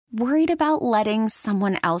Worried about letting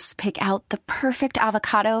someone else pick out the perfect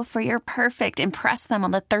avocado for your perfect impress them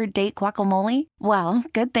on the third date guacamole? Well,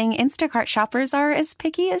 good thing Instacart shoppers are as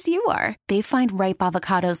picky as you are. They find ripe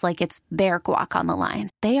avocados like it's their guac on the line.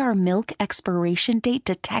 They are milk expiration date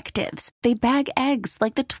detectives. They bag eggs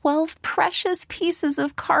like the 12 precious pieces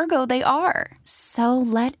of cargo they are. So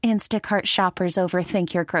let Instacart shoppers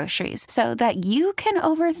overthink your groceries so that you can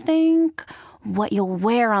overthink what you'll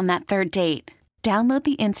wear on that third date. Download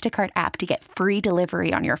the Instacart app to get free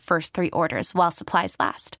delivery on your first 3 orders while supplies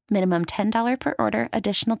last. Minimum $10 per order.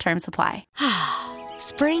 Additional terms apply.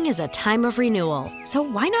 Spring is a time of renewal, so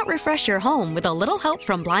why not refresh your home with a little help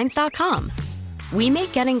from Blinds.com? We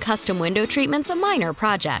make getting custom window treatments a minor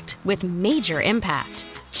project with major impact.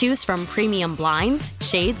 Choose from premium blinds,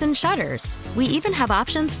 shades, and shutters. We even have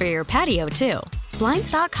options for your patio, too.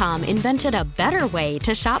 Blinds.com invented a better way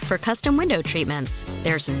to shop for custom window treatments.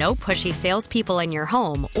 There's no pushy salespeople in your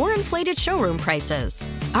home or inflated showroom prices.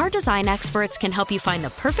 Our design experts can help you find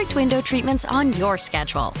the perfect window treatments on your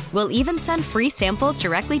schedule. We'll even send free samples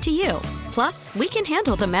directly to you. Plus, we can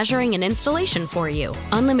handle the measuring and installation for you.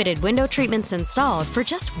 Unlimited window treatments installed for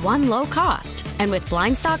just one low cost. And with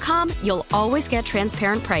Blinds.com, you'll always get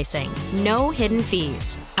transparent pricing. No hidden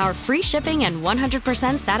fees. Our free shipping and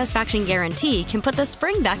 100% satisfaction guarantee can put the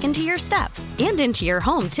spring back into your step and into your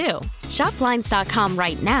home, too. Shop Blinds.com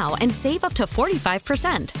right now and save up to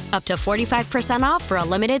 45%. Up to 45% off for a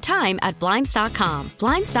limited time at Blinds.com.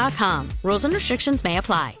 Blinds.com. Rules and restrictions may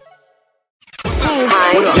apply.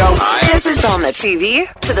 Hi. This is on the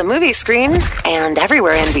TV, to the movie screen, and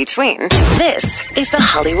everywhere in between. This is the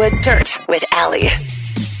Hollywood Dirt with Allie.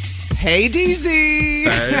 Hey, DZ.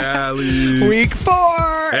 Hey, Allie. Week 4.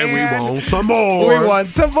 And we want some more. We want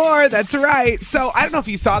some more. That's right. So I don't know if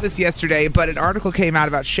you saw this yesterday, but an article came out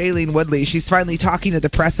about Shailene Woodley. She's finally talking to the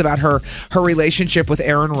press about her relationship with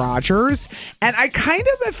Aaron Rodgers. And I kind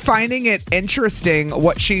of am finding it interesting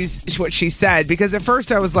what she said, because at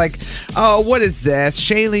first I was like, oh, what is this?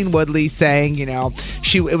 Shailene Woodley saying, it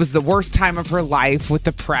was the worst time of her life with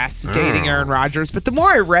the press dating Aaron Rodgers. But the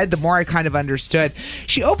more I read, the more I kind of understood.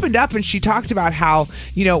 She opened up and she talked about how,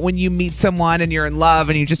 when you meet someone and you're in love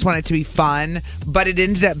and you just want it to be fun, but it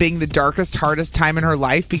ended up being the darkest, hardest time in her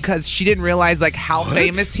life because she didn't realize how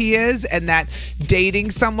famous he is, and that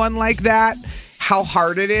dating someone like that, how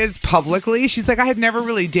hard it is publicly. She's like, I had never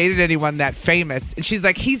really dated anyone that famous. And she's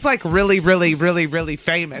like, he's really, really, really, really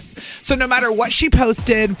famous. So no matter what she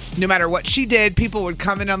posted, no matter what she did, people would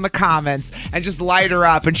come in on the comments and just light her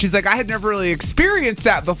up. And she's like, I had never really experienced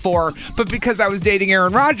that before, but because I was dating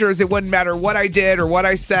Aaron Rodgers, it wouldn't matter what I did or what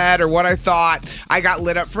I said or what I thought. I got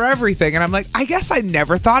lit up for everything. And I'm like, I guess I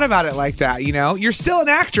never thought about it like that. You're still an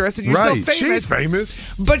actress and you're still famous. She's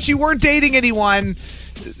famous. But you weren't dating anyone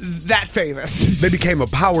that famous. They became a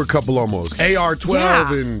power couple almost.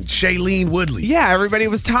 AR-12 and Shailene Woodley. Yeah, everybody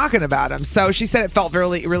was talking about him. So she said it felt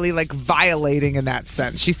really, really violating in that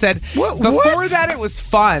sense. She said before that it was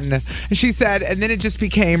fun. And she said, and then it just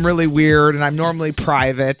became really weird, and I'm normally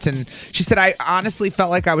private. And she said, I honestly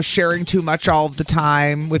felt like I was sharing too much all of the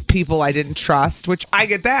time with people I didn't trust, which I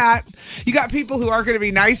get that. You got people who aren't going to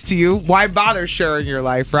be nice to you. Why bother sharing your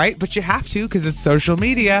life, right? But you have to, because it's social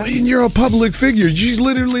media. And you're a public figure. She's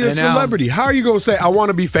literally a celebrity. How are you going to say, I want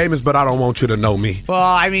to be famous, but I don't want you to know me? Well,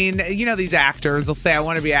 I mean, these actors will say, I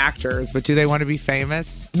want to be actors, but do they want to be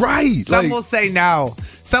famous? Right. Some will say no.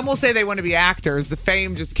 Some will say they want to be actors. The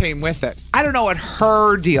fame just came with it. I don't know what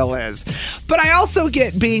her deal is. But I also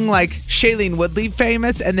get being Shailene Woodley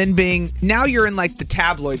famous and then being, now you're in the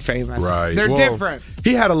tabloid famous. Right. They're different.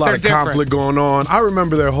 He had a lot of conflict going on. I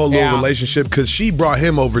remember their whole little relationship because she brought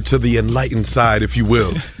him over to the enlightened side, if you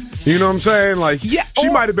will. You know what I'm saying? She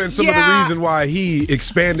might have been some of the reason why he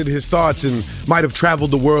expanded his thoughts and might have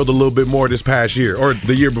traveled the world a little bit more this past year or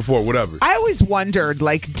the year before, whatever. I always wondered,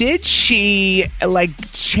 did she,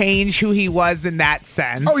 change who he was in that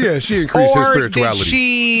sense? Oh, yeah, she increased his spirituality. Did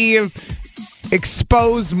she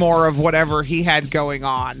expose more of whatever he had going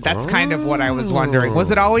on? That's kind of what I was wondering.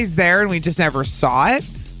 Was it always there and we just never saw it?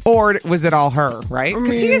 Or was it all her, right?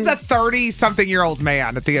 Because he is a 30-something-year-old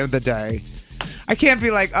man at the end of the day. I can't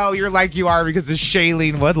be like, oh, you're like you are because of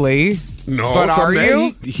Shailene Woodley. No, but are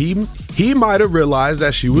you? He might have realized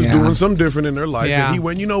that she was doing something different in her life, and he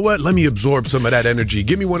went, you know what? Let me absorb some of that energy.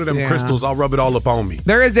 Give me one of them crystals. I'll rub it all up on me.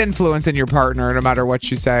 There is influence in your partner, no matter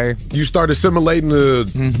what you say. You start assimilating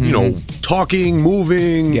the, talking,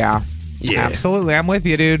 moving. Yeah, absolutely. I'm with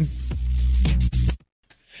you, dude.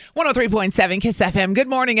 103.7 Kiss FM. Good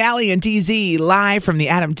morning, Allie and DZ, live from the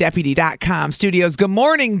AdamDeputy.com studios. Good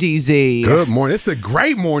morning, DZ. Good morning. It's a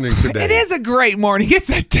great morning today. It is a great morning. It's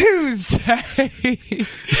a Tuesday.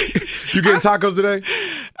 You getting tacos today?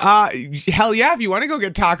 Hell yeah. If you want to go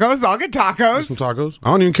get tacos, I'll get tacos. Some tacos? I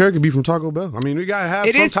don't even care. It could be from Taco Bell. I mean, we got to have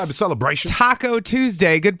some type of celebration. Taco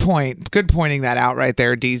Tuesday. Good point. Good pointing that out right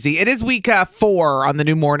there, DZ. It is week 4 on the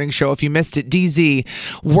new morning show. If you missed it, DZ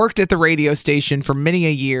worked at the radio station for many a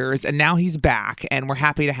years, and now he's back, and we're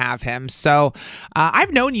happy to have him. So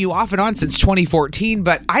I've known you off and on since 2014,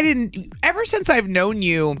 but ever since I've known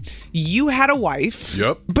you, you had a wife.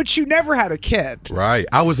 Yep. But you never had a kid. Right.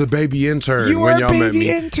 I was a baby intern you when were y'all a baby met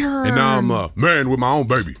me. Intern. And now I'm a man with my own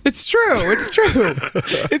baby. It's true. It's true.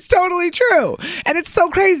 It's totally true. And it's so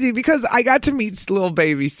crazy because I got to meet little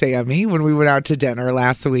baby Sammy when we went out to dinner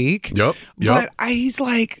last week. Yep. But he's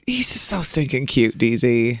just so stinking cute,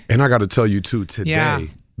 DZ. And I got to tell you too, today,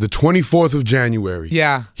 the 24th of January,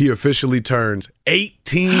 he officially turns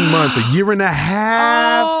 18 months, a year and a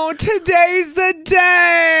half. Oh, today's the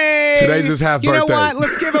day. Today's his half birthday. You know what?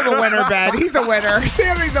 Let's give him a winner, Ben. He's a winner.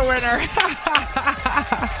 Sammy's a winner.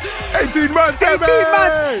 18 months. 18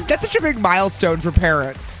 months. That's such a big milestone for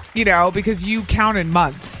parents, because you count in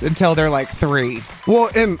months until they're like 3. Well,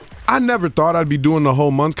 and I never thought I'd be doing the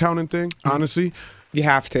whole month counting thing, honestly. You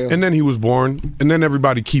have to. And then he was born, and then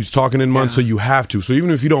everybody keeps talking in months, so you have to. So even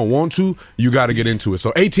if you don't want to, you got to get into it.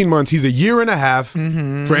 So 18 months, he's a year and a half.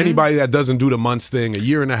 Mm-hmm. For anybody that doesn't do the months thing, a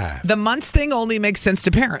year and a half. The months thing only makes sense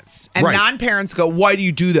to parents. And non-parents go, why do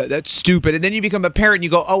you do that? That's stupid. And then you become a parent and you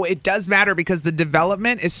go, oh, it does matter because the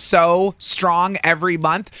development is so strong every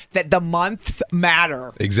month that the months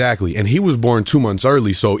matter. Exactly. And he was born 2 months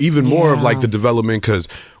early, so even more of like the development, because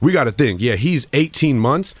we got to think, he's 18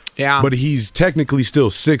 months, but he's technically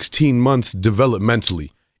still 16 months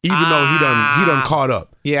developmentally, even though he done caught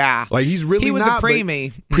up. Yeah. Like he was a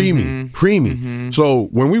preemie. Preemie. Mm-hmm. So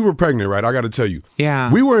when we were pregnant, right, I got to tell you,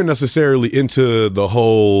 we weren't necessarily into the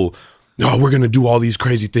whole, we're going to do all these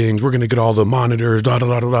crazy things. We're going to get all the monitors,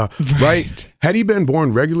 right? Had he been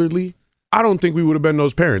born regularly, I don't think we would have been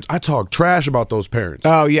those parents. I talk trash about those parents.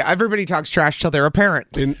 Oh, yeah. Everybody talks trash till they're a parent.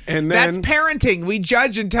 And then that's parenting. We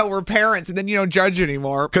judge until we're parents, and then you don't judge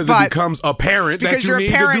anymore. Because it becomes apparent that you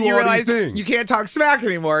need to do all these things. You can't talk smack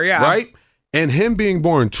anymore, Right? And him being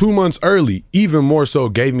born 2 months early, even more so,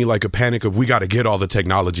 gave me like a panic of we got to get all the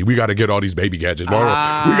technology. We got to get all these baby gadgets. We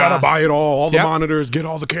got to buy it all the monitors, get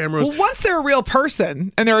all the cameras. Well, once they're a real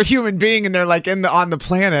person and they're a human being and they're like on the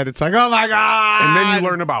planet, it's like, oh my God. And then you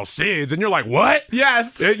learn about SIDS and you're like, what?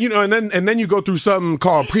 Yes. And then you go through something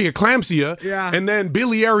called preeclampsia. And then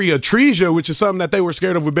biliary atresia, which is something that they were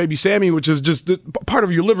scared of with baby Sammy, which is just part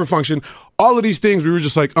of your liver function. All of these things, we were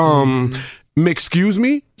just like, excuse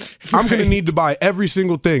me? I'm going to need to buy every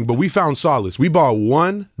single thing, but we found solace. We bought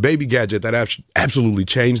one baby gadget that absolutely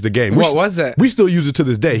changed the game. What was it? We still use it to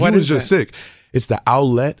this day. He was just sick. It's the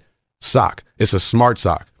Owlet sock. It's a smart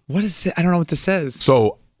sock. What is that? I don't know what this is.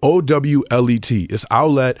 So OWLET. It's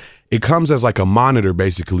Owlet. It comes as like a monitor,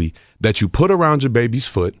 basically, that you put around your baby's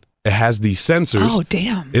foot. It has these sensors. Oh,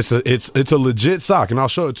 damn. It's a legit sock, and I'll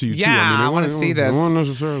show it to you, too. I want to see this. It wasn't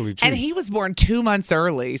necessarily cheap. And he was born 2 months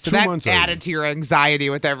early, so that added to your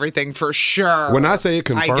anxiety with everything for sure. When I say it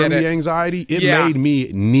confirmed the anxiety, it made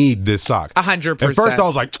me need this sock. 100%. At first, I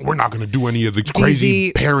was like, we're not going to do any of the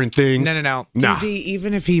crazy parent things. No. Nah. DZ,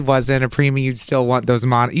 even if he wasn't a preemie, you'd still want those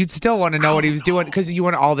you'd still want to know what he was doing, because you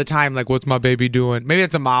want all the time, like, what's my baby doing? Maybe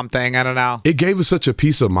it's a mom thing. I don't know. It gave us such a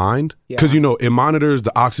peace of mind, because, it monitors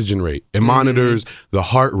the oxygen rate. It monitors the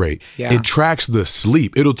heart rate. It tracks the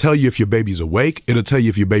sleep. It'll tell you if your baby's awake. It'll tell you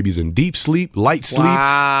if your baby's in deep sleep, light sleep,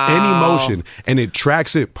 any motion, and it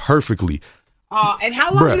tracks it perfectly. And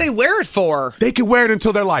how long do they wear it for? They can wear it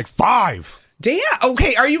until they're like 5. Damn.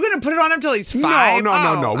 Okay. Are you going to put it on him until he's 5?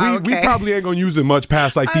 No. We probably ain't going to use it much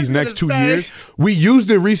past like these next 2 years. We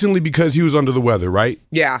used it recently because he was under the weather, right?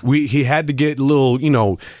 Yeah. He had to get a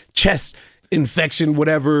little, chest infection,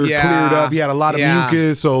 whatever, cleared up. He had a lot of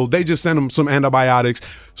mucus, so they just sent him some antibiotics.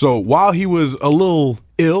 So while he was a little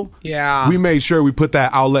ill, we made sure we put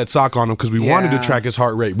that Owlet sock on him because we wanted to track his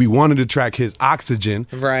heart rate. We wanted to track his oxygen.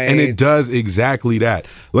 Right. And it does exactly that.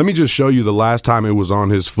 Let me just show you the last time it was on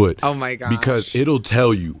his foot. Oh my gosh. Because it'll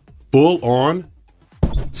tell you full on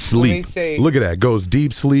sleep. Let me see. Look at that. Goes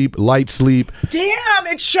deep sleep, light sleep. Damn,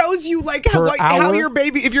 it shows you like how your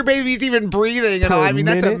baby, if your baby's even breathing and all. I mean,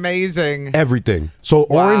 that's amazing. Everything. So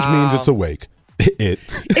orange means it's awake. It.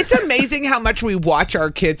 It's amazing how much we watch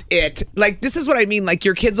our kids. Like, this is what I mean. Like,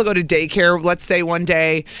 your kids will go to daycare, let's say one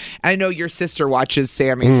day. I know your sister watches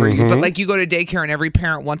Sammy for you, but like you go to daycare and every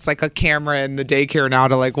parent wants like a camera in the daycare now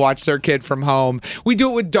to like watch their kid from home. We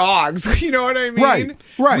do it with dogs. You know what I mean?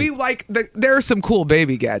 Right. We like, there are some cool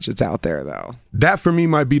baby gadgets out there though. That for me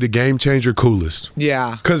might be the game changer coolest.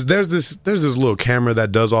 Yeah. Because there's this little camera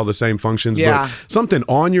that does all the same functions, Yeah. but something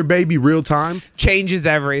on your baby real time Changes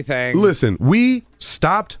everything. Listen, we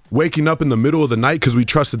stopped waking up in the middle of the night because we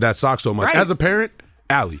trusted that sock so much. Right. As a parent,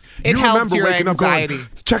 Allie, It you helped remember your waking anxiety. up going,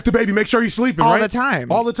 check the baby, make sure he's sleeping, All right? the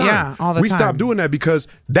time. All the time. Yeah, all the we time. stopped doing that because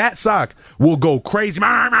that sock will go crazy.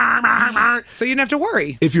 So you don't have to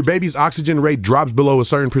worry. If your baby's oxygen rate drops below a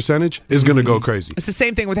certain percentage, it's going to go crazy. It's the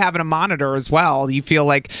same thing with having a monitor as well. You feel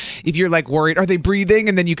like if you're like worried, are they breathing?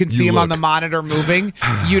 And then you can see them on the monitor moving.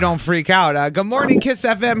 You don't freak out. Good morning, Kiss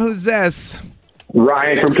FM. Who's this?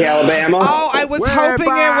 Ryan from Calabama. Oh, I was hoping it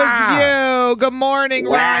was you. Good morning,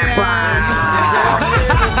 Ryan.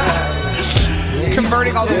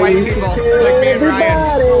 Converting all the white people like me and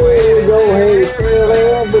Ryan. Go ahead, tell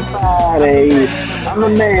everybody. I'm a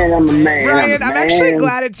man. Ryan, I'm actually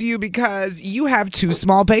glad it's you because you have two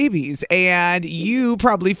small babies and you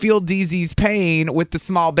probably feel DZ's pain with the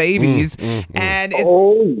small babies. And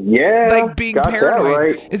it's like being got paranoid.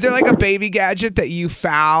 Right. Is there like a baby gadget that you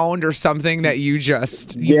found or something that you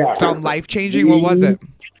found life-changing? What was it?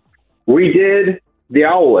 We did the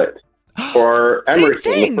Owlet for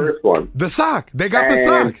Emerson, the first one. The sock. They got the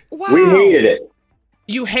sock. Wow. We hated it.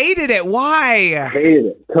 You hated it. Why? I hated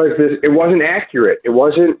it because it wasn't accurate. It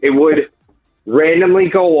would randomly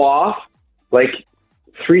go off like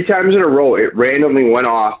 3 times in a row. It randomly went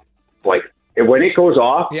off. Like when it goes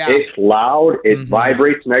off, it's loud. It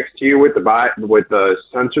vibrates next to you with the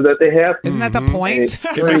sensor that they have. Isn't that the point?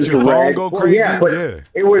 It makes your phone go crazy.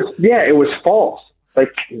 It was false. Like,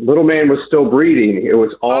 little man was still breathing. It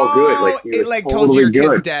was all good. Like, it was told you your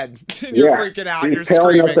good. kid's dead. You're freaking out. He's You're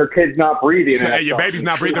telling screaming. us their kid's not breathing. Say, hey, your baby's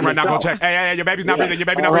not breathing right now. Go check. Hey, your baby's not breathing. Your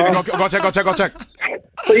baby's not breathing. Go check.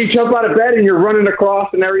 So you jump out of bed and you're running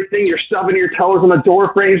across and everything. You're stubbing your toes on the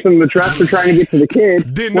door frames and the dresser trying to get to the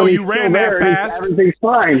kid. Didn't know you ran that fast. Everything's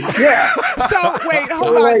fine. Yeah. So, wait,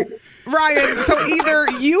 hold on. Ryan, so either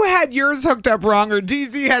you had yours hooked up wrong or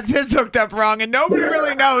DZ has his hooked up wrong, and nobody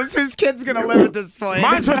really knows whose kid's going to live at this point.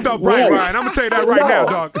 Mine's hooked up right, Ryan. I'm going to tell you that right now,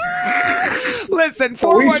 dog. Listen,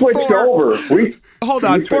 we switched over. Hold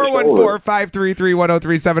on,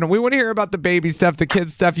 414-533-1037. We want to hear about the baby stuff, the kid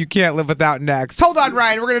stuff you can't live without next. Hold on,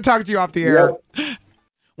 Ryan. We're going to talk to you off the air. Yep.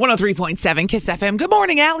 103.7 Kiss FM. Good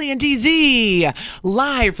morning, Allie and DZ.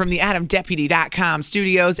 Live from the AdamDeputy.com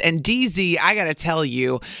studios. And DZ, I got to tell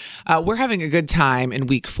you, we're having a good time in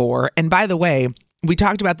week 4. And by the way, we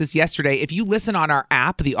talked about this yesterday. If you listen on our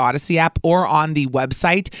app, the Odyssey app, or on the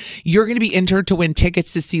website, you're going to be entered to win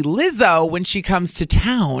tickets to see Lizzo when she comes to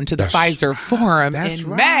town to the Pfizer Forum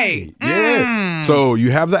in May. Yeah. So you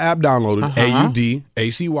have the app downloaded,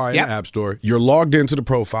 AUDACY in the App Store. You're logged into the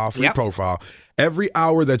profile, free profile. Every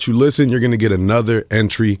hour that you listen, you're going to get another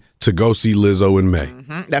entry to go see Lizzo in May.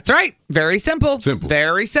 That's right. Very simple.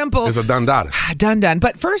 Very simple. It's a done. Done.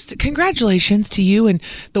 But first, congratulations to you and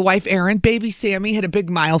the wife, Erin. Baby Sammy hit a big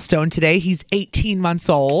milestone today. He's 18 months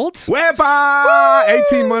old. Wepa!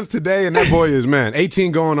 18 months today, and that boy is,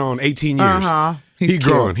 18 going on 18 years. He's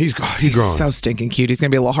growing. He's growing. So stinking cute. He's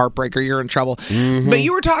going to be a little heartbreaker. You're in trouble. But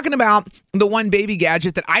you were talking about the one baby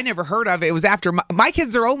gadget that I never heard of. It was after my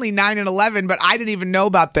kids are only 9 and 11, but I didn't even know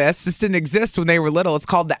about this. This didn't exist when they were little. It's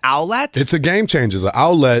called the Owlet. It's a game changer. The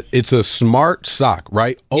Owlet, it's a smart sock,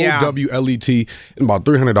 right? OWLET, about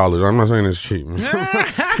 $300. I'm not saying it's cheap.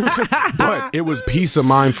 But it was peace of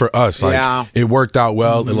mind for us. Like, it worked out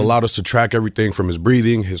well. It allowed us to track everything from his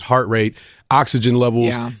breathing, his heart rate, oxygen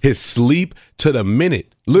levels, his sleep to the minute.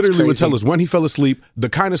 Literally would tell us when he fell asleep, the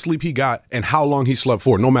kind of sleep he got, and how long he slept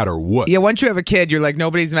for, no matter what. Yeah, once you have a kid, you're like,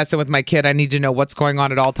 nobody's messing with my kid. I need to know what's going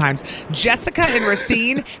on at all times. Jessica in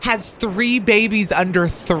Racine has 3 babies under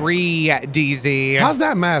 3, DZ. How's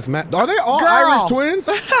that math, Matt? Are they all Irish twins?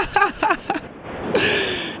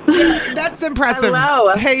 That's impressive.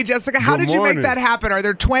 Hello. Hey, Jessica, how did you make that happen? Are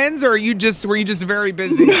there twins, or were you just very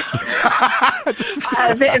busy? Very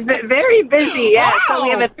busy, yeah. Wow. So we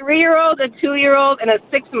have a 3-year-old, a 2-year-old, and a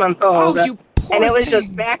 6-month-old. Oh, you poor And it was thing.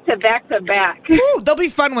 just back to back to back. Ooh, they'll be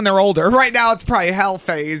fun when they're older. Right now, it's probably hell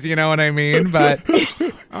phase, you know what I mean? But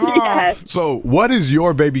Yes. So what is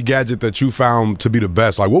your baby gadget that you found to be the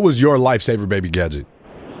best? Like, what was your lifesaver baby gadget?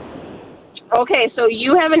 Okay, so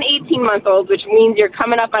you have an 18-month-old, which means you're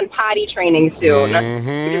coming up on potty training soon,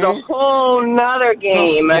 which is a whole nother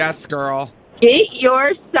game. Yes, girl. Get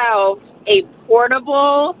yourself a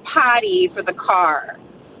portable potty for the car.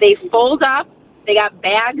 They fold up. They got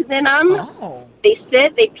bags in them. Oh. They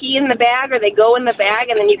sit, they pee in the bag, or they go in the bag,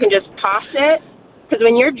 and then you can just toss it. Because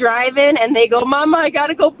when you're driving and they go, Mama, I got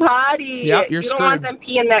to go potty, yep, you don't screwed. want them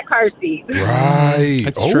peeing that car seat. Right.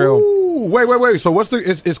 That's true. Wait. So what's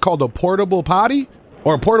it's called a portable potty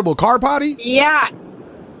or a portable car potty? Yeah.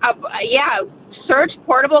 Search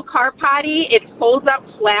portable car potty. It folds up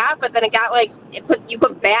flat, but then it got you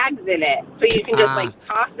put bags in it, so you can just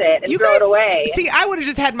toss it and throw it away. See, I would have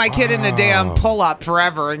just had my kid in a damn pull-up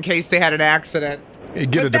forever in case they had an accident. You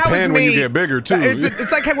get a Depend when you get bigger, too.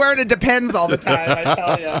 It's like wearing a Depends all the time, I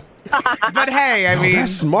tell you. But hey, I mean...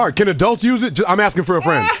 that's smart. Can adults use it? I'm asking for a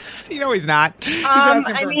friend. He's not. He's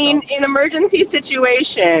in emergency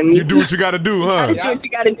situations... You do what you got to do, huh? You do what you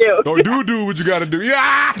got to do. Or do what you got to do.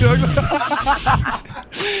 Yeah!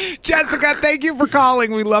 Jessica, thank you for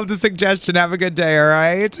calling. We love the suggestion. Have a good day, all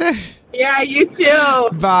right? Yeah, you too.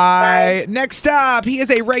 Bye. Next up, he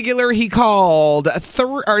is a regular. He called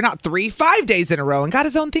 5 days in a row and got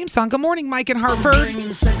his own theme song. Good morning, Mike in Hartford.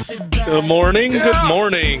 Good morning. Yes. Good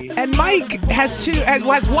morning. And Mike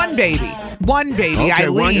has one baby. One baby, okay,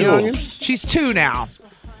 Eileen. She's 2 now.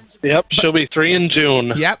 Yep, she'll be 3 in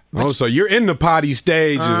June. Yep. Oh, so you're in the potty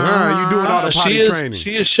stages, huh? You doing all the potty training.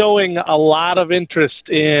 She is showing a lot of interest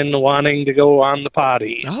in wanting to go on the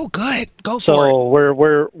potty. Oh, good. Go for it.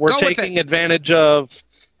 So we're taking advantage of.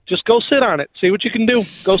 Just go sit on it. See what you can do.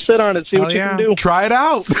 Go sit on it. See what you can do. Try it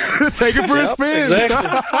out. Take it for a spin.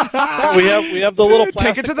 Exactly. we have the little plastic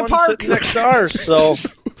take it to the park next to ours. So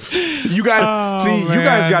you guys you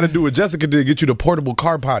guys got to do what Jessica did. Get you the portable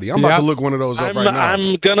car potty. I'm about to look one of those up right now.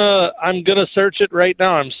 I'm gonna search it right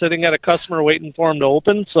now. I'm sitting at a customer waiting for him to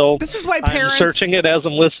open. So this is why parents I'm searching it as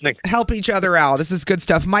I'm listening. Help each other out. This is good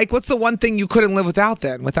stuff. Mike, what's the one thing you couldn't live without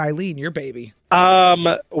then with Eileen, your baby?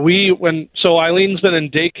 So Eileen's been in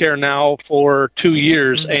daycare now for 2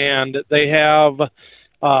 years, and they have a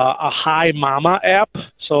Hi Mama app.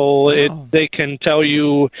 So they can tell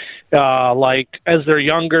you, as they're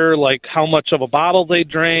younger, how much of a bottle they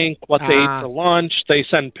drank, what they ate for lunch. They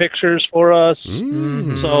send pictures for us.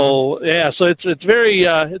 Mm-hmm. So it's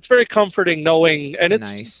very comforting knowing, and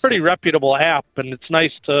it's a pretty reputable app, and it's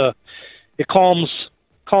nice it calms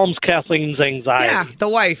Kathleen's anxiety. Yeah, the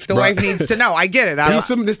wife needs to know. I get it.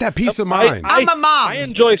 It's that peace of mind. I'm a mom. I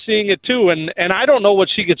enjoy seeing it too, and I don't know what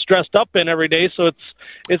she gets dressed up in every day, so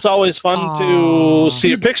it's always fun to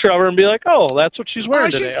see a picture of her and be like, oh, that's what she's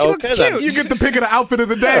wearing today. She looks cute. You get to pick the outfit of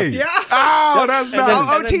the day. Yeah. Oh, that's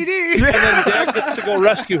nice. OTD. And then Dad gets to go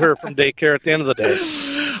rescue her from daycare at the end of the day.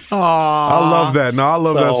 I love that. No, I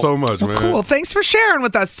love that so much, man. Cool. Thanks for sharing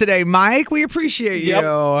with us today, Mike. We appreciate you.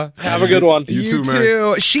 Have a good one. You too,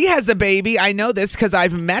 man. She has a baby. I know this because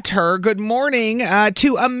I've met her. Good morning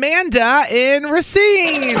to Amanda in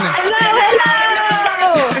Racine.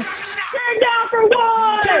 Hello. Turn down for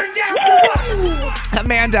what? Turn down for what?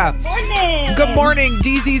 Amanda. Good morning.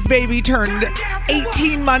 DZ's baby turned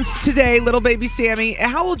 18 months today. Little baby Sammy.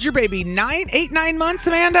 How old's your baby? 9 months,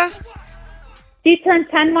 Amanda? She turned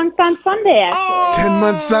 10 months on Sunday, actually. 10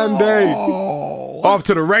 months Sunday. Off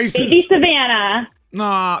to the races. Baby Savannah.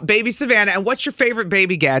 Baby Savannah. And what's your favorite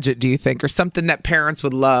baby gadget, do you think, or something that parents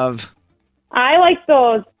would love? I like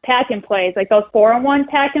those pack and plays, like those 4-in-1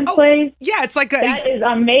 pack and plays. Yeah, it's like that is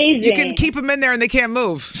amazing. You can keep them in there and they can't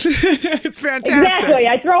move. It's fantastic. Exactly.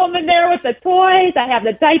 I throw them in there with the toys. I have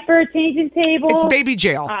the diaper changing table. It's baby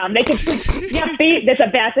jail. They can, it's a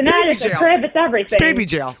bassinet, it's a crib, it's everything. It's baby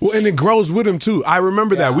jail. Well, and it grows with them too. I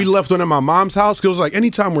remember that we left one at my mom's house because it was like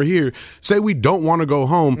anytime we're here, say we don't want to go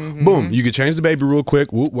home, boom, you can change the baby real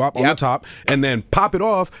quick, whoop wop on the top, and then pop it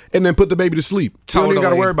off, and then put the baby to sleep. Totally. You don't even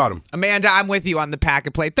got to worry about him. Amanda, I'm with you on the pack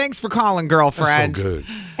and play. Thanks for calling, girlfriend. That's so good.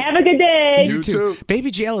 Have a good day. You too.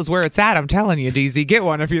 Baby jail is where it's at. I'm telling you, DZ. Get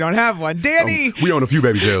one if you don't have one. Danny. We own a few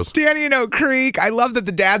baby jails. Danny in Oak Creek. I love that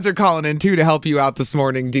the dads are calling in too to help you out this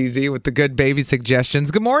morning, DZ, with the good baby suggestions.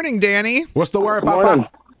 Good morning, Danny. What's the word, Papa?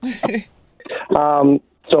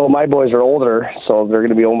 So my boys are older, so they're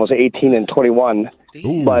going to be almost 18 and 21.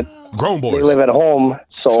 Ooh, but grown boys. They live at home,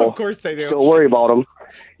 so of course they do. Don't worry about them.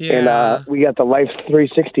 Yeah. And we got the Life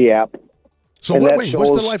 360 app. So what's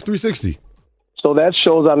the Life 360? So that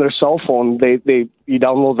shows on their cell phone. You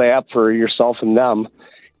download the app for yourself and them,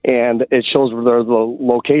 and it shows where the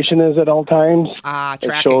location is at all times.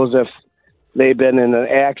 Tracking. It shows if they've been in an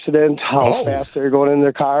accident, how fast they're going in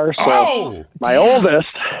their car. So my oldest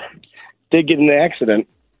did get in an accident.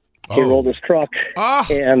 He rolled his truck,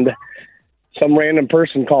 and some random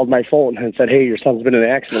person called my phone and said, "Hey, your son's been in an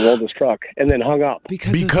accident, rolled his truck," and then hung up.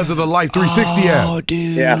 Because of the Life 360 app. Oh,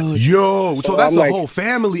 dude. Yeah. Yo, so that's I'm a like- whole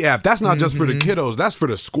family app. That's not just for the kiddos. That's for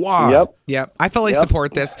the squad. Yep. I fully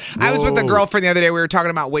support this. I was with a girlfriend the other day. We were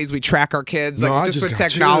talking about ways we track our kids, like No, I just with just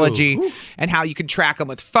got technology chills. and how you can track them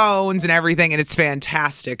with phones and everything, and it's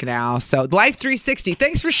fantastic now. So Life 360.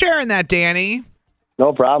 Thanks for sharing that, Danny.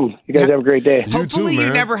 No problem. You guys have a great day. Hopefully you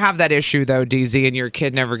never have that issue, though, DZ, and your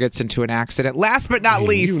kid never gets into an accident. Last but not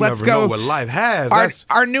least, You let's never go. know what life has.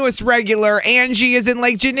 Our newest regular, Angie, is in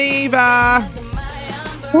Lake Geneva.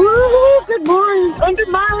 Woo, good morning. Under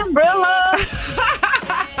my umbrella.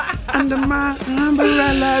 Under my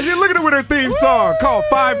umbrella. You're looking at with her theme song called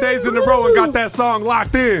 5 Days in a Row and got that song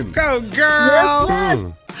locked in. Go, girl.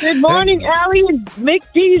 Yes. Good morning, Allie and Mick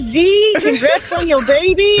DZ. Congrats on your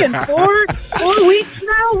baby and 4 weeks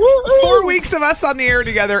now. Woo-hoo. 4 weeks of us on the air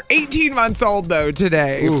together. 18 months old, though,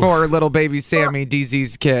 today for little baby Sammy,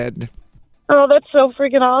 DZ's kid. Oh, that's so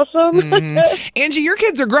freaking awesome. Angie, your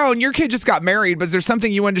kids are grown. Your kid just got married, but is there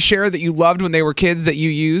something you wanted to share that you loved when they were kids that you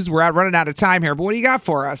used? We're running out of time here, but what do you got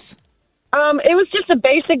for us? It was just a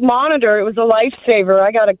basic monitor. It was a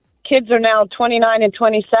lifesaver. Kids are now 29 and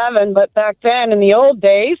 27, but back then in the old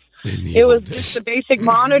days, it was just the basic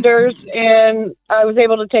monitors, and I was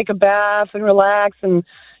able to take a bath and relax and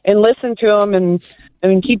listen to them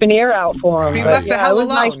and keep an ear out for them. He left the hell it was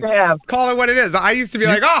alone. nice to have. Call it what it is. I used to be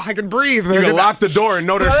like, I can breathe. You can lock the door and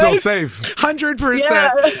know they're still safe. 100%.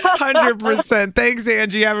 Yeah. 100%. Thanks,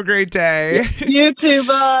 Angie. Have a great day. You too.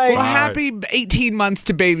 Bye. Well, happy 18 months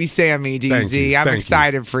to baby Sammy, DZ. Thank you. I'm Thank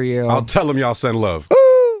excited for you. I'll tell them y'all send love.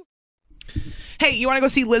 Hey, you want to go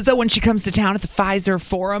see Lizzo when she comes to town at the Pfizer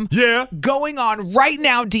Forum? Yeah. Going on right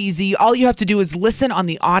now, DZ. All you have to do is listen on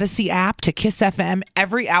the Odyssey app to Kiss FM.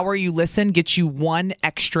 Every hour you listen gets you one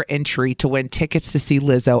extra entry to win tickets to see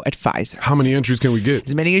Lizzo at Pfizer. How many entries can we get?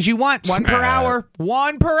 As many as you want. One per Snap. hour.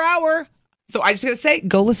 One per hour. So I just got to say,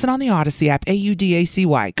 go listen on the Odyssey app,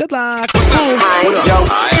 AUDACY. Good luck.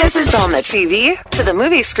 Hi. This is on the TV, to the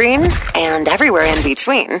movie screen, and everywhere in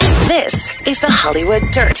between. This is the Hollywood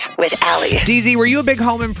Dirt with Allie. DZ, were you a big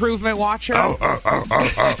Home Improvement watcher? I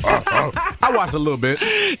watched a little bit.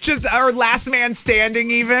 Just or Last Man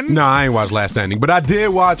Standing even? No, I ain't watched Last Standing, but I did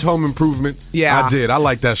watch Home Improvement. Yeah. I did. I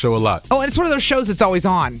like that show a lot. Oh, and it's one of those shows that's always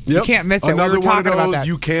on. You Yep. can't miss it. Another We were one of talking about those that.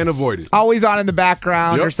 you can't avoid it. Always on in the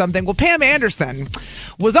background Yep. or something. Well, Pam Anderson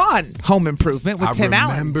was on Home Improvement with Tim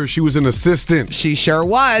Allen. I remember she was an assistant. She sure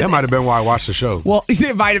was. That might have been why I watched the show. Well,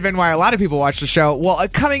 it might have been why a lot of people watch the show. Well,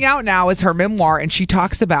 coming out now is her memoir, and she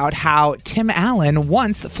talks about how Tim Allen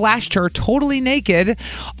once flashed her totally naked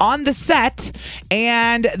on the set,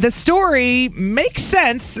 and the story makes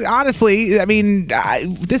sense, honestly. I mean,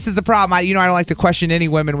 this is the problem. I don't like to question any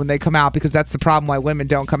women when they come out because that's the problem why women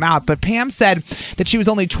don't come out. But Pam said that she was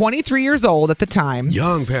only 23 years old at the time.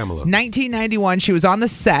 Young Pamela. 1991, she was on the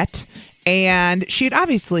set, and she had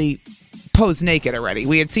obviously posed naked already.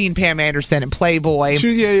 We had seen Pam Anderson in Playboy.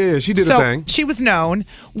 She did a thing. She was known.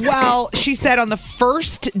 Well, she said on the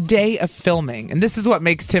first day of filming, and this is what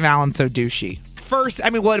makes Tim Allen so douchey.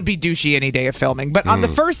 It'd be douchey any day of filming, but on the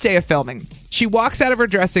first day of filming, she walks out of her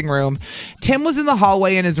dressing room. Tim was in the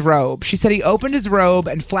hallway in his robe. She said he opened his robe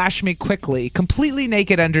and flashed me quickly, completely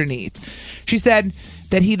naked underneath. She said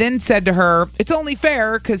that he then said to her, "It's only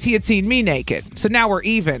fair because he had seen me naked. So now we're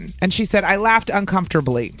even." And she said, "I laughed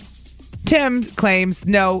uncomfortably." Tim claims,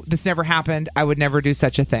 "No, this never happened. I would never do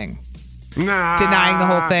such a thing." Nah. Denying the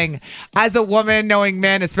whole thing. As a woman, knowing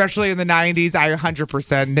men, especially in the 90s, I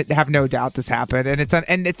 100% have no doubt this happened.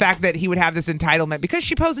 And the fact that he would have this entitlement, because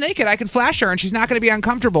she posed naked, I can flash her and she's not going to be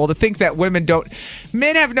uncomfortable. To think that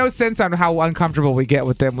men have no sense on how uncomfortable we get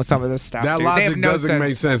with them with some of this stuff. That dude. logic doesn't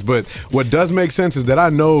make sense. But what does make sense is that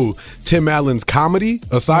I know Tim Allen's comedy,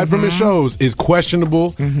 aside from his shows, is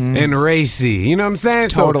questionable and racy. You know what I'm saying?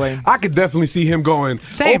 Totally. So I could definitely see him going,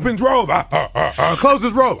 Same. opens robe,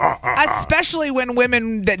 closes robe. Especially when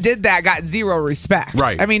women that did that got zero respect.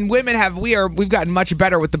 Right. I mean, women we've gotten much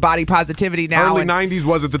better with the body positivity now. Early 90s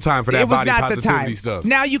wasn't the time for that it was body not the positivity time. stuff.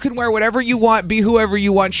 Now you can wear whatever you want, be whoever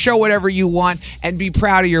you want, show whatever you want, and be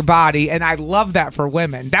proud of your body. And I love that for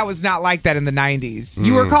women. That was not like that in the 90s.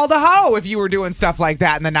 You were called a hoe if you were doing stuff like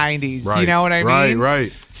that in the 90s. Right. You know what I mean?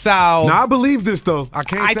 Right. So now I believe this though.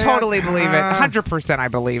 I totally believe it. 100% I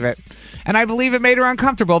believe it. And I believe it made her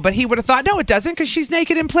uncomfortable, but he would have thought, no, it doesn't, because she's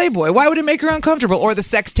naked in Playboy. Why would it make her uncomfortable? Or the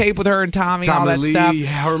sex tape with her and Tommy, all that Lee, stuff.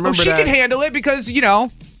 yeah, I remember she that. can handle it because,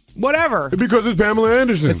 whatever. Because it's Pamela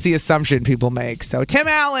Anderson. It's the assumption people make. So Tim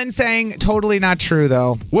Allen saying totally not true,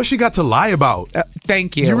 though. What's she got to lie about?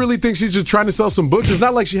 Thank you. You really think she's just trying to sell some books? It's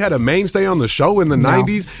not like she had a mainstay on the show in the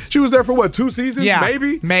 90s. She was there for, what, 2 seasons? Yeah,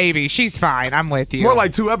 maybe? Maybe. She's fine. I'm with you. More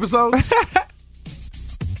like 2 episodes?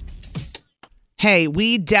 Hey,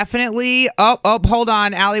 we definitely... Oh, hold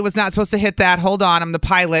on. Allie was not supposed to hit that. Hold on. I'm the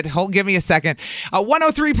pilot. Give me a second.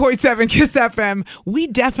 103.7 KISS FM. We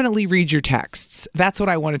definitely read your texts. That's what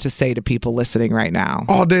I wanted to say to people listening right now.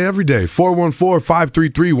 All day, every day.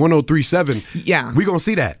 414-533-1037. Yeah. We gonna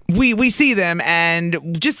see that. We see them,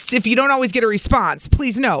 and just if you don't always get a response,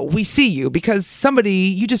 please know we see you, because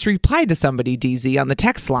you just replied to somebody, DZ, on the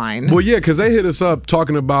text line. Well, yeah, because they hit us up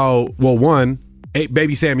talking about,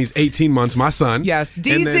 baby Sammy's 18 months, my son. Yes,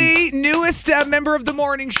 DZ, newest member of the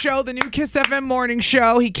morning show, the new KISS FM morning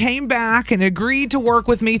show. He came back and agreed to work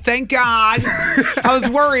with me. Thank God. I was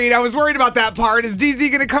worried about that part. Is DZ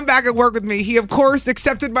going to come back and work with me? He, of course,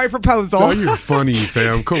 accepted my proposal. Oh, you're funny,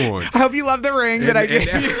 fam. Come on. I hope you love the ring that I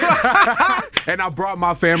gave you. And I brought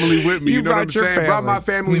my family with me. You know what I'm saying? Family. Brought my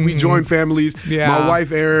family. Mm-hmm. We joined families. Yeah. My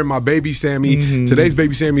wife, Erin, my baby, Sammy. Mm-hmm. Today's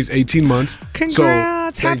baby Sammy's 18 months.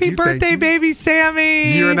 Congrats. So, happy birthday, baby Sammy.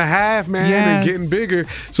 Year and a half, man, yes. And getting bigger.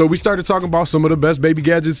 So we started talking about some of the best baby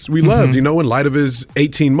gadgets we loved, in light of his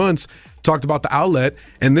 18 months. Talked about the outlet,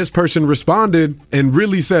 and this person responded and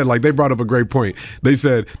really said, they brought up a great point. They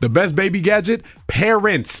said, the best baby gadget,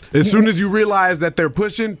 parents. As soon as you realize that they're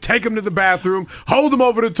pushing, take them to the bathroom, hold them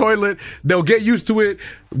over the toilet. They'll get used to it.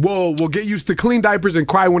 We'll get used to clean diapers and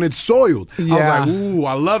cry when it's soiled. Yeah. I was like, ooh,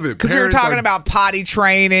 I love it. Because we were talking about potty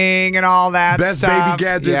training and all that best stuff. Baby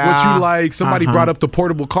gadgets, what you like. Somebody brought up the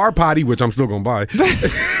portable car potty, which I'm still going to buy.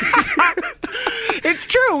 It's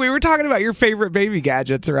true. We were talking about your favorite baby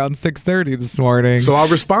gadgets around 6:30 this morning. So I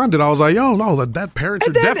responded. I was like, yo, no, that parents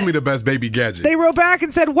are definitely the best baby gadget. They wrote back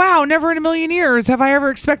and said, wow, never in a million years have I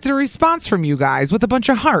ever expected a response from you guys, with a bunch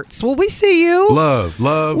of hearts. Well, we see you. Love.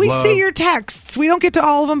 We see your texts. We don't get to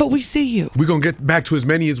all of them, but we see you. We're going to get back to as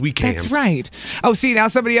many as we can. That's right. Oh, see, now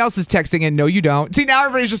somebody else is texting in. No, you don't. See, now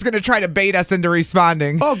everybody's just going to try to bait us into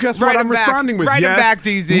responding. Oh, guess what I'm responding with? Write yes, it back,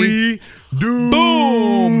 DZ. We do.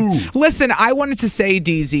 Boom. Listen, I wanted to say,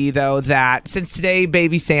 DZ, though, that since today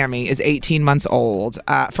baby Sammy is 18 months old,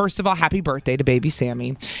 first of all, happy birthday to baby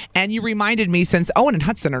Sammy. And you reminded me, since Owen and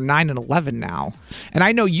Hudson are 9 and 11 now, and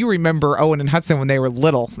I know you remember Owen and Hudson when they were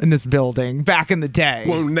little in this building back in the day.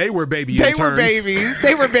 When they were interns. They were babies.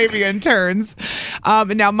 They were baby interns.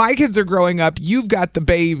 And now my kids are growing up. You've got the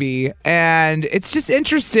baby. And it's just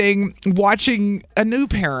interesting watching a new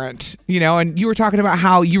parent, and you were talking about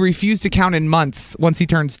how you refuse to count in months once he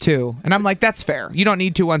turns 2. And I'm like, that's fair. You don't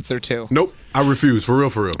need 2 once they're 2. Nope. I refuse, for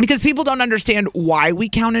real. Because people don't understand why we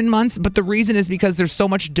count in months, but the reason is because there's so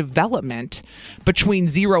much development between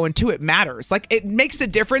 0 and 2. It matters. It makes a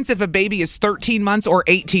difference if a baby is 13 months or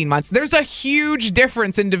 18 months. There's a huge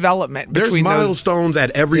difference in development between There's milestones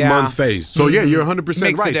at every month phase. So yeah, you're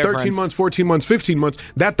 100% right. 13 months, 14 months, 15 months.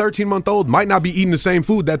 That 13-month-old might not be eating the same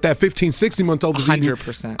food that 15, 16-month-old is eating.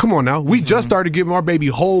 100%. Come on now. We just started giving our baby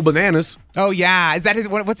whole bananas. Oh, yeah. Is that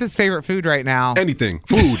what's his favorite food right now? Anything.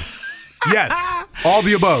 Food. Yes, all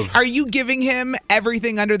the above. Are you giving him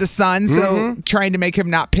everything under the sun? So trying to make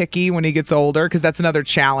him not picky when he gets older, because that's another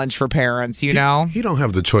challenge for parents. He don't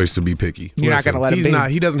have the choice to be picky. You're not going to let him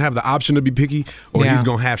be. He doesn't have the option to be picky, or he's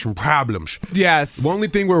going to have some problems. Yes. The only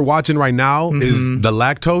thing we're watching right now is the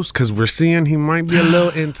lactose, because we're seeing he might be a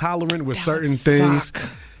little intolerant with certain things.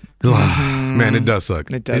 Man, it does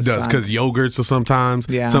suck. It does because yogurts will sometimes,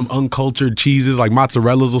 some uncultured cheeses like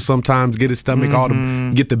mozzarella's will sometimes get his stomach all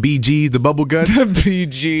get the BGs, the bubble guts. The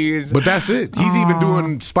BGs. But that's it. He's even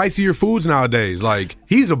doing spicier foods nowadays.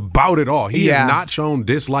 He's about it all. He has not shown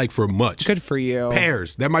dislike for much. Good for you.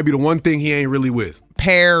 Pears. That might be the one thing he ain't really with.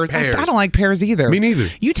 Pears. I don't like pears either. Me neither.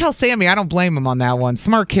 You tell Sammy, I don't blame him on that one.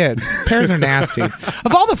 Smart kid. Pears are nasty.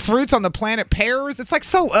 Of all the fruits on the planet, pears, it's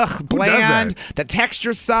so bland. The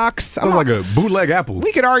texture sucks. Sounds like a bootleg apple.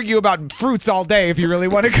 We could argue about fruits all day if you really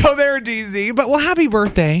want to go there, DZ. But happy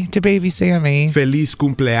birthday to baby Sammy. Feliz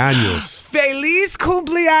cumpleaños. Feliz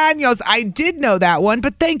cumpleaños. I did know that one,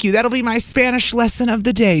 but thank you. That'll be my Spanish lesson of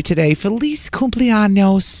the day today. Feliz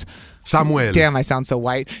cumpleaños. Samuel. Damn, I sound so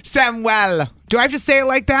white. Samuel. Do I have to say it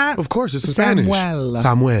like that? Of course, it's in Spanish.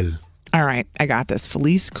 Samuel. All right, I got this.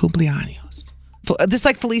 Feliz cumpleaños. Just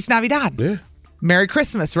like Feliz Navidad. Yeah. Merry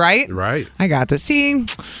Christmas, right? Right. I got this. See,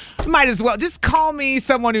 might as well. Just call me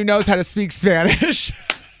someone who knows how to speak Spanish.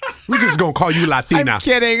 We're just going to call you Latina. I'm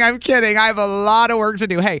kidding. I have a lot of work to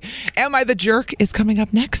do. Hey, Am I the Jerk is coming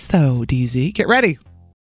up next, though, DZ. Get ready.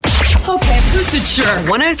 Okay. Who's the jerk?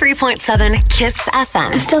 103.7 Kiss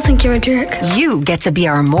FM. I still think you're a jerk. You get to be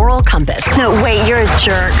our moral compass. No, wait, you're a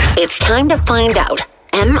jerk. It's time to find out.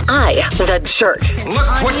 Am I the jerk? Look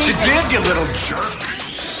what you did, you little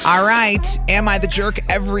jerk. All right. Am I the jerk?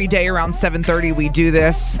 Every day around 7:30 we do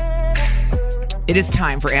this. It is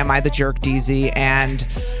time for Am I the Jerk, DZ. And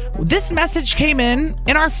this message came in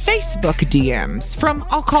our Facebook DMs from,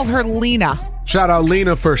 I'll call her Lena. Shout out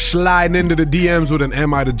Lena for sliding into the DMs with an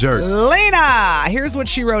Am I the Jerk. Lena, here's what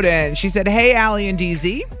she wrote in. She said, hey, Allie and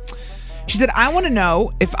DZ. She said, I want to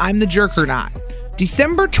know if I'm the jerk or not.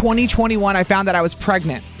 December 2021, I found that I was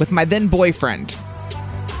pregnant with my then boyfriend.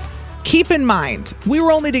 Keep in mind, we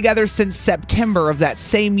were only together since September of that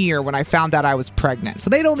same year when I found out I was pregnant. So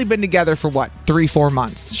they'd only been together for 3-4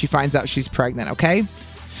 months. She finds out she's pregnant, okay?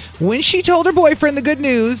 When she told her boyfriend the good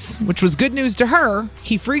news, which was good news to her,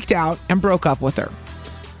 he freaked out and broke up with her.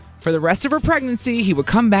 For the rest of her pregnancy, he would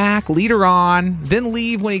come back, lead her on, then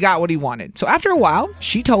leave when he got what he wanted. So after a while,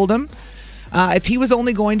 she told him if he was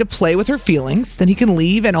only going to play with her feelings, then he can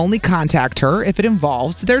leave and only contact her if it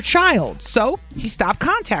involves their child. So he stopped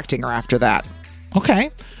contacting her after that.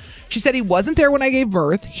 Okay. She said he wasn't there when I gave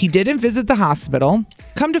birth. He didn't visit the hospital.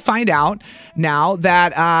 Come to find out now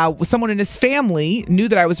that someone in his family knew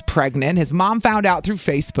that I was pregnant. His mom found out through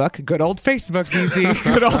Facebook. Good old Facebook, DZ.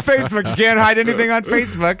 Good old Facebook. You can't hide anything on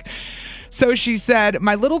Facebook. So she said,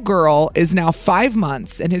 my little girl is now 5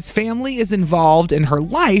 months and his family is involved in her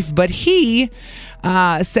life, but he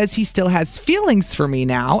says he still has feelings for me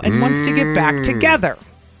now and wants to get back together.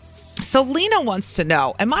 So Lena wants to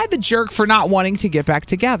know, am I the jerk for not wanting to get back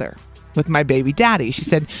together with my baby daddy? She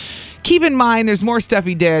said, keep in mind there's more stuff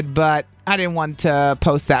he did, but I didn't want to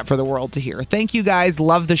post that for the world to hear. Thank you guys.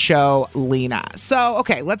 Love the show, Lena. So,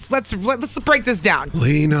 okay, let's break this down.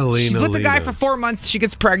 Lena. She's with the guy for 4 months. She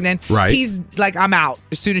gets pregnant. Right. He's like, I'm out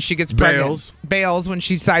as soon as she gets pregnant. Bails when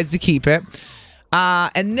she decides to keep it.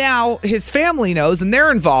 And now his family knows and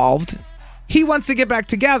they're involved. He wants to get back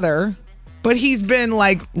together, but he's been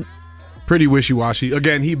like... pretty wishy-washy.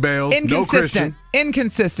 Again, he bailed. Inconsistent.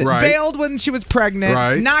 Right. Bailed when she was pregnant.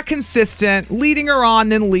 Right. Not consistent. Leading her on,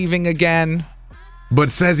 then leaving again. But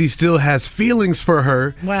says he still has feelings for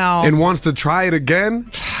her. Well. And wants to try it again.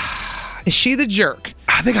 Is she the jerk?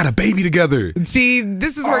 They got a baby together. See,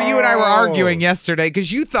 this is where you and I were arguing yesterday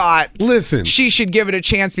because you thought, listen, she should give it a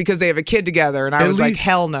chance because they have a kid together. And I was like,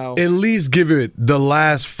 hell no. At least give it the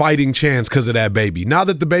last fighting chance because of that baby. Now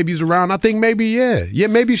that the baby's around, I think maybe,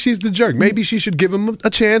 maybe she's the jerk. Maybe she should give him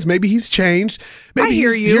a chance. Maybe he's changed. Maybe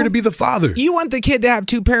he's here to be the father. You want the kid to have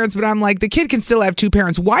two parents, but I'm like, the kid can still have two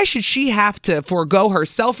parents. Why should she have to forego her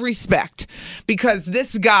self-respect because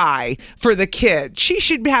this guy, for the kid, she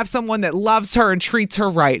should have someone that loves her and treats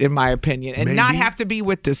her right, in my opinion, and not have to be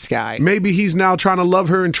with this guy. Maybe he's now trying to love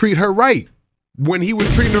her and treat her right when he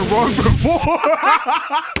was treating her wrong before.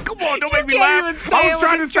 Come on, don't make me laugh. I was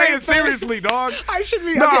trying to say it seriously, dog. I should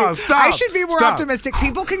be stop. I should be more optimistic.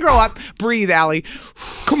 People can grow up. Breathe, Allie.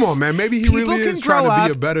 Come on, man. Maybe he really is trying to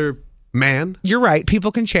be a better man. You're right.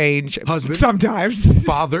 People can change. Husband. Sometimes.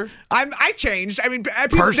 Father. I changed. I mean,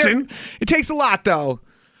 person. It takes a lot, though.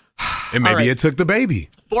 And maybe it took the baby.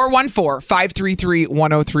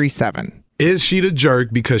 414-533-1037. Is she the jerk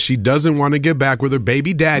because she doesn't want to get back with her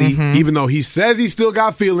baby daddy, even though he says he still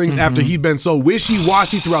got feelings after he'd been so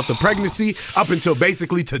wishy-washy throughout the pregnancy up until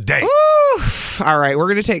basically today? Ooh. All right, we're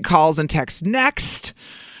going to take calls and texts next.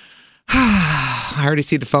 I already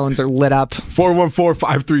see the phones are lit up.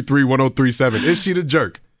 414-533-1037. Is she the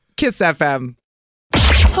jerk? Kiss FM.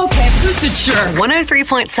 Okay, who's the jerk?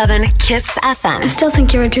 103.7 Kiss FM. I still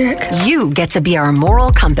think you're a jerk. You get to be our moral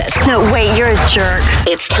compass. No, wait, you're a jerk.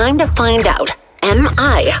 It's time to find out. Am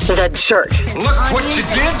I the jerk? Look what you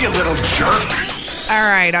did, you little jerk. All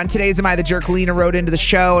right, on today's Am I the Jerk, Lena wrote into the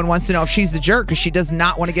show and wants to know if she's the jerk because she does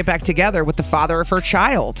not want to get back together with the father of her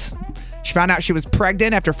child. She found out she was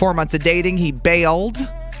pregnant after 4 months of dating. He bailed.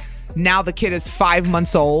 Now the kid is 5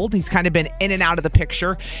 months old. He's kind of been in and out of the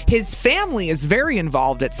picture. His family is very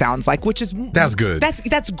involved, it sounds like, which is... That's good. That's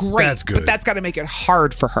great. That's good. But that's got to make it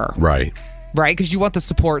hard for her. Right. Right? Because you want the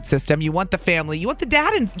support system. You want the family. You want the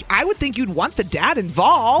dad. And I would think you'd want the dad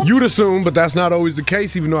involved. You'd assume, but that's not always the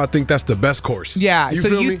case, even though I think that's the best course. Yeah.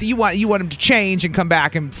 So you want him to change and come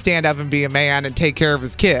back and stand up and be a man and take care of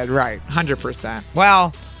his kid. Right. 100%.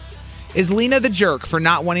 Well, is Lena the jerk for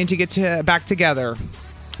not wanting to get back together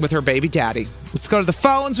with her baby daddy? Let's go to the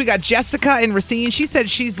phones. We got Jessica in Racine. She said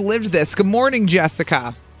she's lived this. Good morning,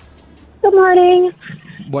 Jessica. Good morning.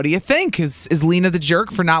 What do you think? Is Lena the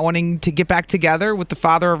jerk for not wanting to get back together with the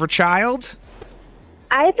father of her child?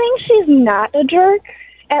 I think she's not a jerk.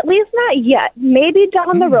 at least not yet. Maybe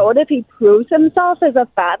down the road, if he proves himself as a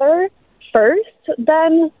father first,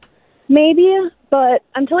 then maybe. But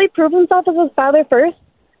until he proves himself as a father first,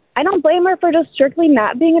 I don't blame her for just strictly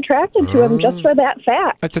not being attracted to him just for that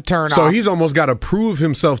fact. That's a turn off. So he's almost got to prove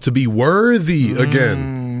himself to be worthy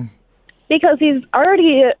again. Because he's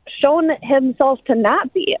already shown himself to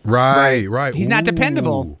not be. Right. He's not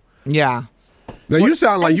dependable. Yeah. Now you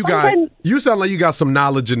sound like you got some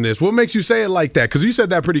knowledge in this. What makes you say it like that? Because you said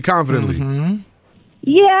that pretty confidently.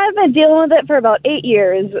 Yeah, I've been dealing with it for about 8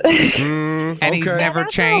 years. And he's never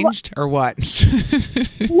changed, or what?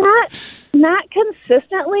 Not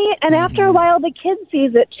consistently, and after a while, the kid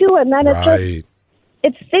sees it too, and then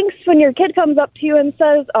it stinks when your kid comes up to you and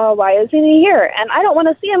says, "Oh, why isn't he here?" And I don't want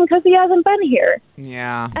to see him because he hasn't been here.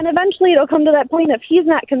 Yeah. And eventually, it'll come to that point if he's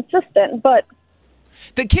not consistent, but.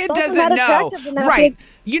 The kid doesn't know. Right.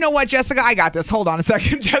 You know what, Jessica? I got this. Hold on a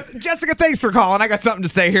second. Jessica, thanks for calling. I got something to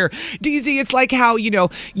say here. DZ, it's like how, you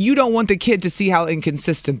don't want the kid to see how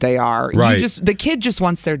inconsistent they are. Right. The kid just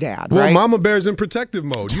wants their dad, well, right? Mama Bear's in protective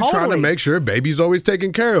mode. You're trying to make sure baby's always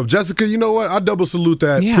taken care of. Jessica, you know what? I double salute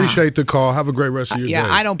that. Yeah. Appreciate the call. Have a great rest of your day.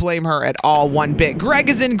 Yeah, I don't blame her at all one bit. Greg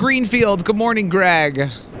is in Greenfield. Good morning, Greg.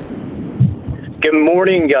 Good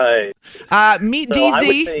morning, guys. Meet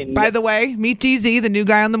DZ, by the way. Meet DZ, the new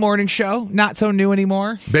guy on the morning show. Not so new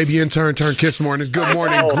anymore. Baby intern turn kiss mornings. Good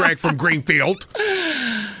morning, Greg from Greenfield.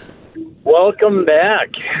 Welcome back.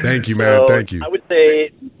 Thank you, man. Thank you. I would say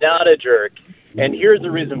not a jerk. And here's the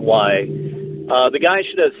reason why. The guy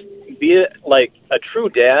should be like a true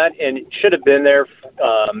dad and should have been there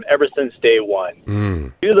ever since day one.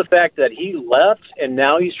 Due to the fact that he left and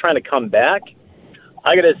now he's trying to come back,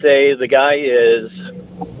 I got to say, the guy is,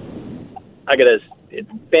 it's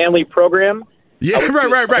family program. Yeah,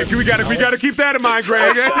 right. We got to keep that in mind,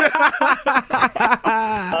 Greg.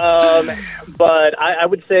 But I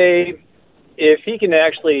would say if he can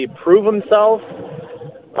actually prove himself,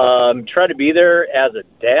 try to be there as a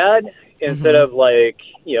dad instead of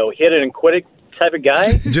hit it and quit it type of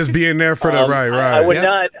guy. Just being there for the right. I would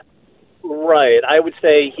not. Right. I would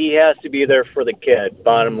say he has to be there for the kid,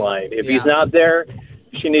 bottom line. If he's not there,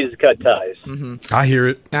 she needs to cut ties. I hear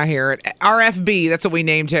it. RFB, that's what we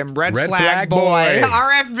named him. Red Flag Boy.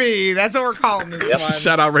 RFB, that's what we're calling this one.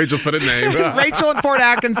 Shout out Rachel for the name. Rachel and Fort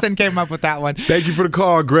Atkinson came up with that one. Thank you for the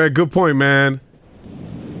call, Greg. Good point, man.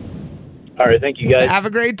 All right, thank you, guys. Have a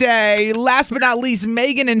great day. Last but not least,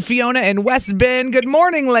 Megan and Fiona in West Bend. Good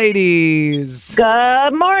morning, ladies.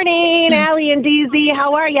 Good morning, Allie and DZ.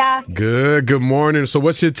 How are ya? Good morning. So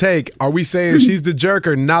what's your take? Are we saying she's the jerk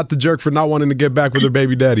or not the jerk for not wanting to get back with her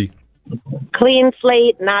baby daddy? Clean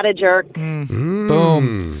slate, not a jerk.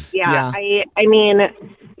 Boom. Yeah. I mean,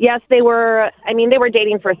 yes, they were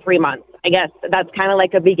dating for 3 months. I guess that's kind of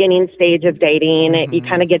like a beginning stage of dating. You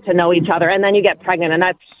kind of get to know each other, and then you get pregnant, and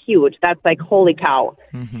that's huge. That's like, holy cow.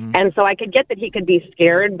 And so I could get that he could be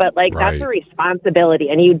scared, but that's a responsibility,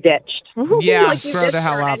 and you ditched. Yeah, throw the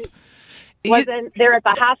hell up. Wasn't there at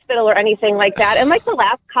the hospital or anything like that. And like the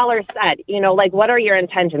last caller said, what are your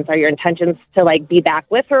intentions? Are your intentions to be back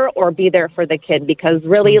with her or be there for the kid? Because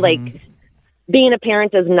really being a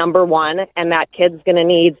parent is number one, and that kid's going to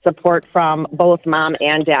need support from both mom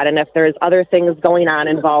and dad. And if there's other things going on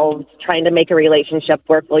involved, trying to make a relationship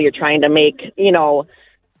work while you're trying to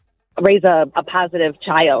raise a positive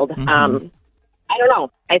child, I don't know.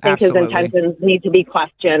 I think his intentions need to be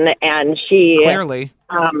questioned, and she clearly,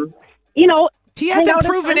 he hasn't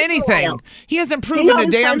proven anything. He hasn't proven a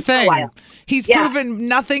damn thing. He's proven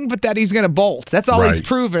nothing but that he's going to bolt. That's all he's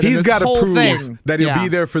proven. He's got to prove thing. that he'll be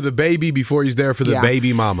there for the baby before he's there for the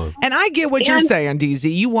baby mama. And I get what you're saying,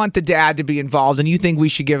 DZ. You want the dad to be involved, and you think we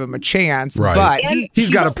should give him a chance. Right. But he's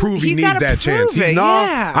got to prove he needs that chance.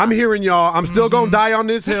 I'm hearing y'all. I'm still going to die on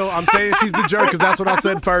this hill. I'm saying she's the jerk because that's what I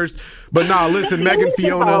said first. But listen, Megan,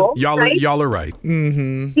 Fiona, y'all are right.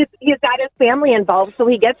 He's got his family involved, so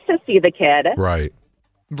he gets to see the kid. Right.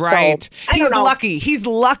 So, he's lucky. He's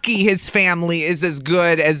lucky his family is as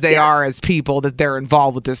good as they are as people that they're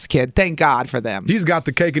involved with this kid. Thank God for them. He's got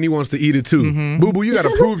the cake and he wants to eat it too. Boo-boo, you got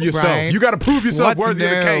to prove yourself. Right. You got to prove yourself worthy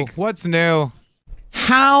of the cake. What's new?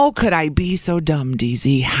 How could I be so dumb,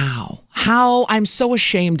 DZ? How? I'm so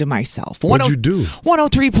ashamed of myself. What'd you do?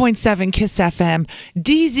 103.7 KISS FM.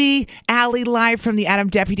 DZ, Allie, live from the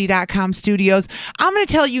AdamDeputy.com studios. I'm going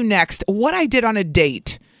to tell you next what I did on a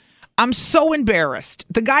date. I'm so embarrassed.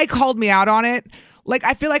 The guy called me out on it.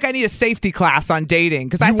 I feel like I need a safety class on dating.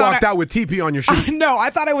 Because I walked out with TP on your shoe. No, I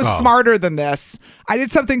thought I was smarter than this. I did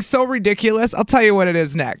something so ridiculous. I'll tell you what it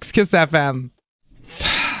is next. KISS FM.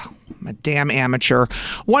 A damn amateur.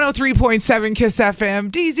 103.7 Kiss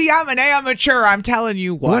FM. DZ, I'm an amateur. I'm telling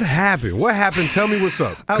you what. What happened? What happened? Tell me what's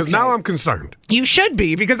up. Because now I'm concerned. You should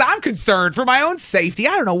be, because I'm concerned for my own safety.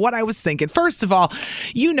 I don't know what I was thinking. First of all,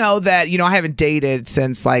 you know that, I haven't dated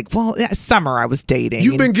since summer I was dating.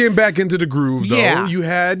 You've been getting back into the groove, though. Yeah. You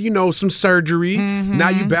had, some surgery. Mm-hmm. Now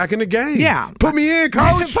you back in the game. Yeah. Put me in,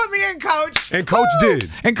 coach. Put me in, coach. And coach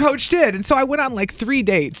did. And coach did. And so I went on 3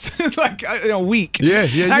 dates, in a week. Yeah.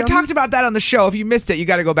 And I talked about that on the show. If you missed it, you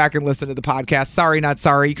got to go back and listen to the podcast. Sorry, not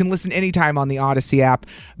sorry. You can listen anytime on the Odyssey app.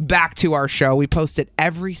 Back to our show. We post it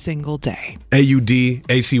every single day. AUDACY.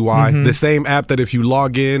 Mm-hmm. The same app that if you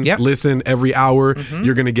log in, listen every hour,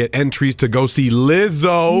 you're going to get entries to go see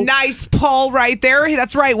Lizzo. Nice pull right there.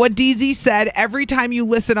 That's right. What DZ said. Every time you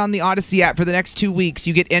listen on the Odyssey app for the next 2 weeks,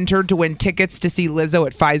 you get entered to win tickets to see Lizzo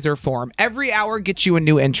at Pfizer Forum. Every hour gets you a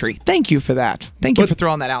new entry. Thank you for that. Thank you for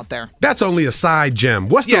throwing that out there. That's only a side gem.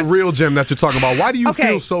 What's the real gem that you're talking about? Why do you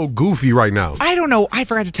feel so goofy right now? I don't know. I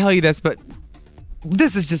forgot to tell you this, but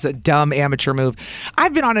this is just a dumb amateur move.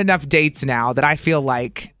 I've been on enough dates now that I feel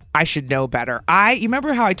like I should know better. You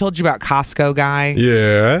remember how I told you about Costco guy?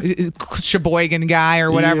 Yeah. Sheboygan guy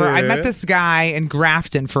or whatever. Yeah. I met this guy in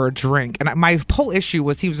Grafton for a drink. And my whole issue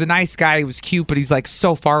was he was a nice guy. He was cute, but he's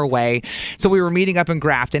so far away. So we were meeting up in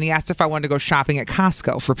Grafton. He asked if I wanted to go shopping at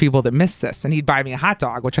Costco for people that missed this. And he'd buy me a hot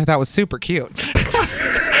dog, which I thought was super cute.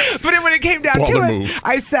 But when it came down to it,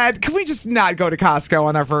 I said, can we just not go to Costco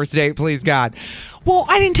on our first date, please, God? Well,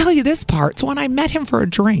 I didn't tell you this part. So when I met him for a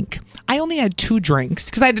drink, I only had 2 drinks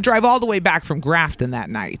because I had to drive all the way back from Grafton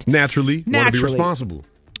that night. Naturally. Want to be responsible.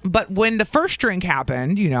 But when the first drink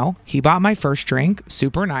happened, he bought my first drink.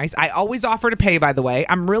 Super nice. I always offer to pay, by the way.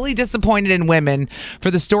 I'm really disappointed in women for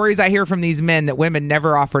the stories I hear from these men that women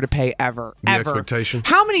never offer to pay ever. The expectation.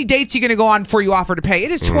 How many dates are you going to go on before you offer to pay? It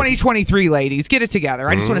is 2023, ladies. Get it together.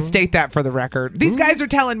 I just want to state that for the record. These guys are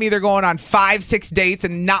telling me they're going on 5-6 dates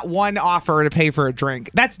and not one offer to pay for a drink.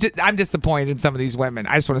 I'm disappointed in some of these women.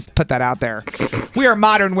 I just want to put that out there. We are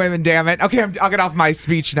modern women, damn it. Okay, I'll get off my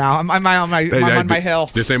speech now. I'm on my hill.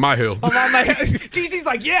 This ain't my hill. I'm on my hill. DZ's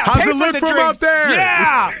like, yeah, how's pay it for look the from drinks. up there?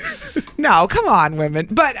 Yeah. No, come on, women.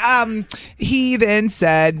 But he then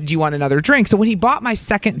said, do you want another drink? So when he bought my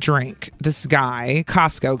second drink, this guy,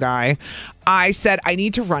 Costco guy, I said, I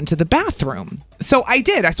need to run to the bathroom. So I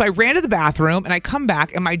did. So I ran to the bathroom and I come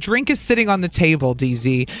back and my drink is sitting on the table,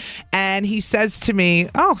 DZ. And he says to me,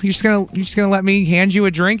 oh, you're just gonna let me hand you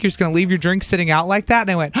a drink? You're just gonna leave your drink sitting out like that?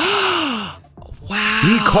 And I went, wow.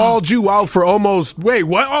 He called you out for almost, wait,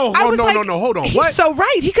 what? Oh, no, hold on. He's what? so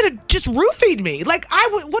right. He could have just roofied me.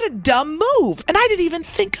 What a dumb move. And I didn't even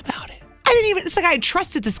think about it. It's like I had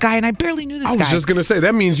trusted this guy and I barely knew this guy. I was just going to say,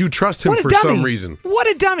 that means you trust him for some reason. What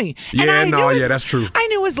a dummy. Yeah, that's true. I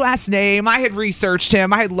knew his last name. I had researched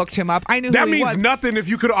him. I had looked him up. I knew that who he was. That means nothing if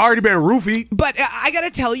you could have already been roofied. But I got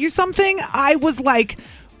to tell you something. I was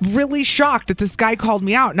really shocked that this guy called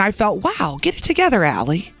me out and I felt, wow, get it together,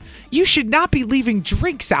 Allie. You should not be leaving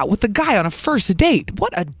drinks out with the guy on a first date.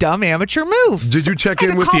 What a dumb amateur move. Did you check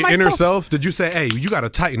in with your inner self? Did you say, hey, you got to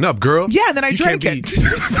tighten up, girl? Yeah, and then I drank it. Which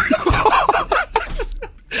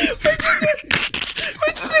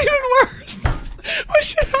is even worse.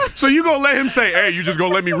 So you gonna let him say, hey, you just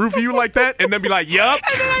gonna let me roofie you like that? And then be like, yup,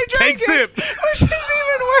 and then I drank take sip. Which is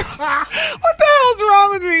even worse. What the hell's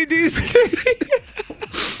wrong with me,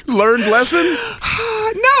 DC? Learned lesson?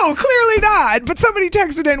 No, clearly not. But somebody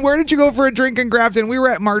texted in, where did you go for a drink in Grafton? We were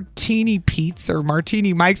at Martini Pete's or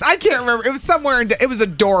Martini Mike's. I can't remember. It was somewhere it was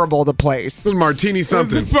adorable, the place. It was Martini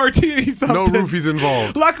something. Martini something. No roofies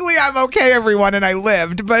involved. Luckily, I'm okay, everyone, and I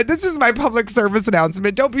lived. But this is my public service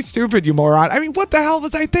announcement. Don't be stupid, you moron. I mean, what the hell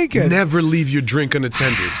was I thinking? Never leave your drink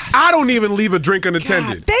unattended. I don't even leave a drink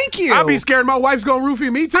unattended. God, thank you. I'll be scared my wife's gonna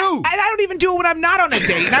roofie me too. And I don't even do it when I'm not on a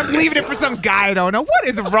date. And I'm leaving it for some guy I don't know. What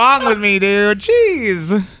is wrong with me, dude?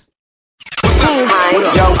 Jeez.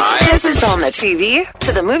 Hi. This is on the TV,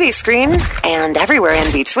 to the movie screen, and everywhere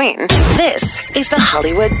in between. This is the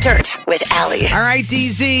Hollywood Dirt with Allie. All right,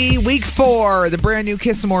 DZ, week 4, the brand new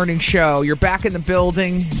Kiss Morning Show. You're back in the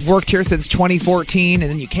building, worked here since 2014,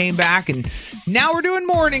 and then you came back, and now we're doing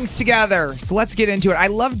mornings together. So let's get into it. I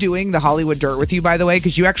love doing the Hollywood Dirt with you, by the way,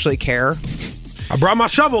 because you actually care. I brought my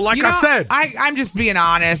shovel, I said. I'm just being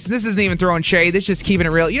honest. This isn't even throwing shade. This is just keeping it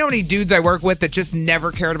real. You know how many dudes I work with that just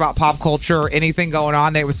never cared about pop culture or anything going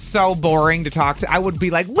on? They was so boring to talk to. I would be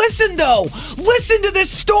like, listen to this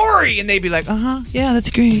story. And they'd be like, yeah,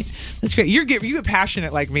 that's great. That's great. You get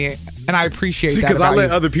passionate like me, and I appreciate that. See, because I let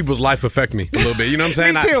other people's life affect me a little bit. You know what I'm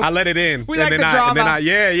saying? Me too. I let it in. We like the drama.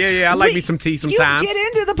 I like me some tea sometimes. You get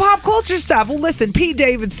into the pop culture stuff. Well, listen, Pete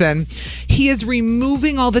Davidson, he is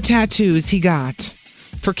removing all the tattoos he got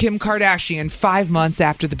for Kim Kardashian 5 months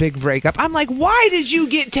after the big breakup. I'm like, why did you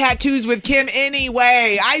get tattoos with Kim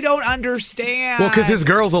anyway? I don't understand. Well, because his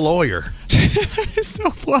girl's a lawyer. So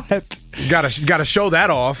what? Gotta show that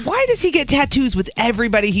off. Why does he get tattoos with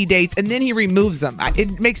everybody he dates and then he removes them?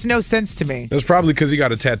 It makes no sense to me. That's probably because he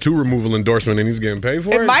got a tattoo removal endorsement and he's getting paid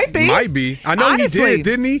for it. It might be. Might be. I know Honestly. he did,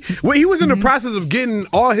 didn't he? Well, he was in the process of getting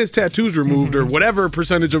all his tattoos removed or whatever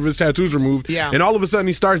percentage of his tattoos removed. Yeah. And all of a sudden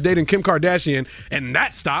he starts dating Kim Kardashian and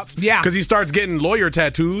that stops. Yeah. Because he starts getting lawyer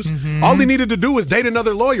tattoos. All he needed to do was date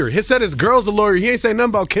another lawyer. He said his girl's a lawyer. He ain't saying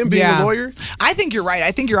nothing about Kim being a lawyer. I think you're right.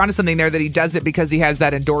 I think you're onto something there that he does it because he has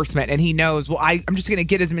that endorsement and he knows, well, I'm just going to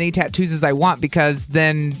get as many tattoos as I want because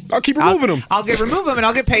then I'll keep removing them. I'll remove them and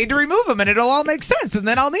I'll get paid to remove them and it'll all make sense and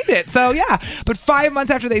then I'll need it. So yeah, but 5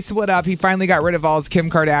 months after they split up, he finally got rid of all his Kim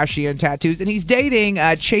Kardashian tattoos and he's dating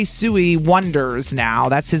Chase Sui Wonders now.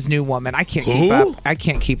 That's his new woman. I can't keep up. I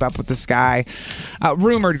can't keep up with this guy.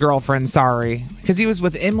 Rumored girlfriend, sorry. Because he was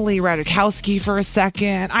with Emily Ratajkowski for a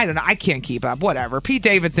second. I don't know. I can't keep up. Whatever. Pete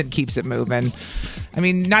Davidson keeps it moving. I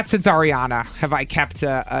mean, not since Ariana have I kept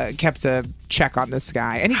a check on this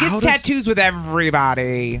guy. And he gets tattoos with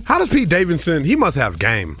everybody. How does Pete Davidson, he must have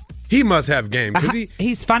game. He must have game. Because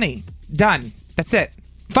he's funny. Done. That's it.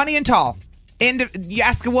 Funny and tall. You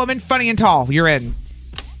ask a woman, funny and tall. You're in.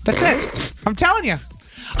 That's it. I'm telling you.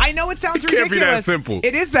 I know it sounds ridiculous. Can't be that simple.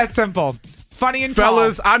 It is that simple. Funny and tall.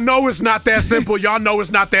 Fellas, I know it's not that simple. Y'all know it's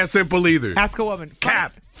not that simple either. Ask a woman.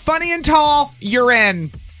 Funny and tall. You're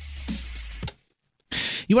in.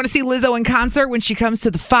 You want to see Lizzo in concert when she comes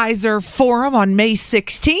to the Pfizer Forum on May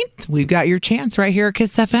 16th? We've got your chance right here at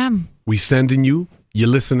Kiss FM. We sending you. You're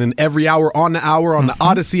listening every hour on the hour on the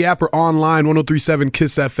Odyssey app or online,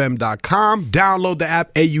 1037kissfm.com. Download the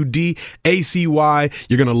app, AUDACY.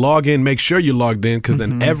 You're going to log in. Make sure you're logged in because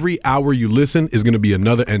then every hour you listen is going to be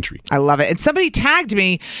another entry. I love it. And somebody tagged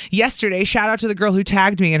me yesterday. Shout out to the girl who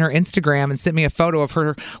tagged me in her Instagram and sent me a photo of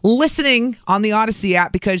her listening on the Odyssey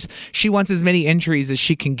app because she wants as many entries as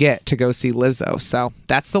she can get to go see Lizzo. So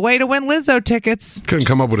that's the way to win Lizzo tickets. Couldn't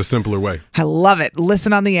come up with a simpler way. I love it.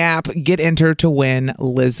 Listen on the app. Get entered to win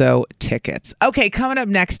Lizzo tickets. Okay, coming up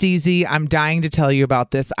next, Easy, I'm dying to tell you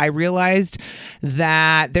about this. I realized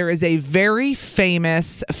that there is a very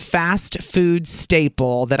famous fast food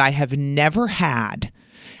staple that I have never had.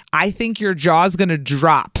 I think your jaw's going to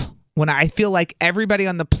drop when I feel like everybody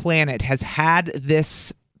on the planet has had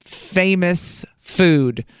this famous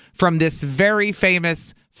food from this very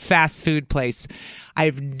famous fast food place.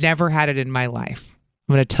 I've never had it in my life.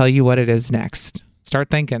 I'm going to tell you what it is next.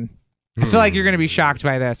 Start thinking. I feel like you're going to be shocked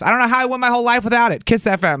by this. I don't know how I went my whole life without it. Kiss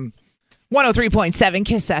FM. 103.7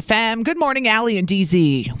 Kiss FM. Good morning, Allie and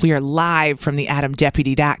DZ. We are live from the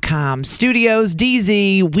AdamDeputy.com studios.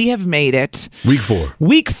 DZ, we have made it. Week 4.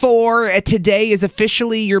 Week 4. Today is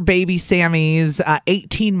officially your baby Sammy's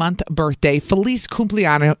 18-month birthday. Feliz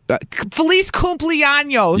cumpleaños. Feliz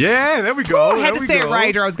cumpleaños. Yeah, there we go. I had to say it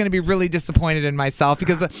right or I was going to be really disappointed in myself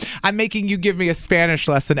because I'm making you give me a Spanish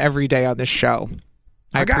lesson every day on this show.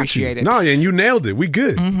 I appreciate it. No, and you nailed it. We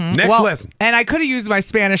good. Next lesson. And I could have used my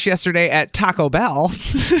Spanish yesterday at Taco Bell.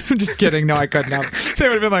 I'm just kidding. No, I couldn't have. They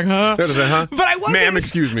would have been like, huh? That was a huh? But I wasn't. Ma'am,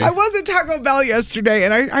 excuse me. I was at Taco Bell yesterday,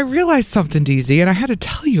 and I realized something, DZ, and I had to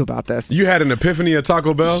tell you about this. You had an epiphany at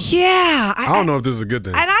Taco Bell? Yeah. I don't know if this is a good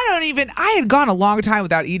thing. And I had gone a long time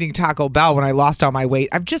without eating Taco Bell when I lost all my weight.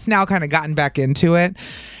 I've just now kind of gotten back into it.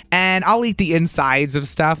 And I'll eat the insides of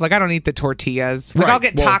stuff. Like, I don't eat the tortillas. Like, I'll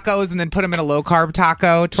get tacos and then put them in a low-carb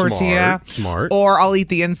taco tortilla. Smart. Or I'll eat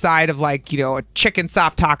the inside of, like, a chicken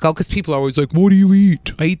soft taco because people are always like, what do you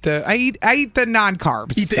eat? I eat the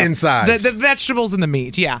non-carbs. Eat the insides. The vegetables and the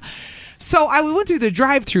meat, yeah. So I went through the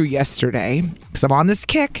drive-thru yesterday because I'm on this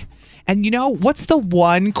kick. And what's the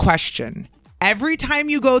one question? Every time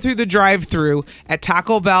you go through the drive-thru at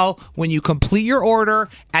Taco Bell, when you complete your order,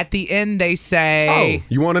 at the end they say... Oh,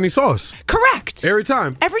 you want any sauce? Correct. Every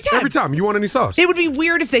time. You want any sauce? It would be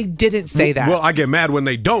weird if they didn't say that. Well, I get mad when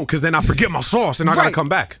they don't because then I forget my sauce and I got to come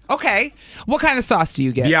back. Okay. What kind of sauce do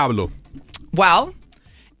you get? Diablo. Well,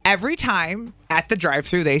 every time at the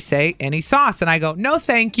drive-thru they say, any sauce. And I go, no,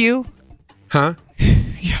 thank you. Huh?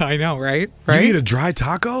 Yeah, I know, right? You eat a dry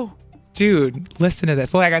taco? Dude, listen to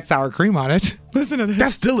this. Well, I got sour cream on it. Listen to this.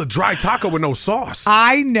 That's still a dry taco with no sauce.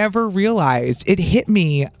 I never realized. It hit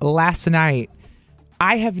me last night.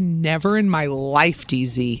 I have never in my life,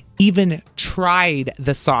 DZ, even tried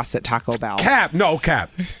the sauce at Taco Bell. Cap.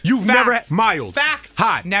 You've never had mild. Fact.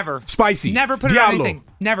 Hot. Never. Spicy. Never put Diablo. it on anything.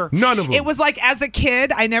 Never. None of them. It was like as a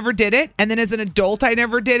kid, I never did it. And then as an adult, I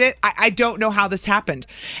never did it. I don't know how this happened.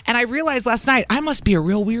 And I realized last night, I must be a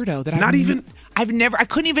real weirdo that I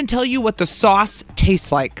couldn't even tell you what the sauce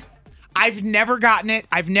tastes like. I've never gotten it.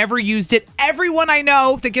 I've never used it. Everyone I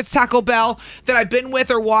know that gets Taco Bell that I've been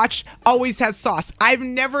with or watched always has sauce. I've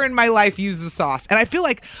never in my life used the sauce. And I feel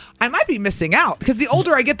like I might be missing out because the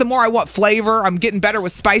older I get, the more I want flavor. I'm getting better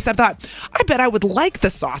with spice. I thought, I bet I would like the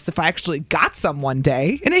sauce if I actually got some one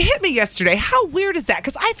day. And it hit me yesterday. How weird is that?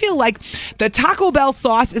 Because I feel like the Taco Bell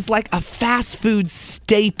sauce is like a fast food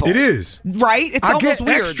staple. It is. Right? It's I almost get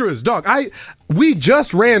weird. extras, dog. We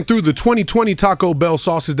just ran through the 2020 Taco Bell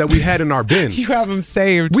sauces that we had in our bin. You have them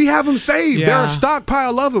saved. We have them saved. Yeah. They're a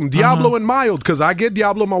stockpile of them. Diablo and mild, because I get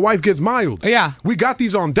Diablo, my wife gets mild. Yeah. We got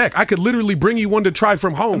these on deck. I could literally bring you one to try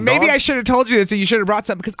from home. Maybe dog. I should have told you this, so you should have brought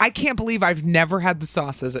some, because I can't believe I've never had the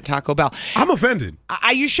sauces at Taco Bell. I'm offended.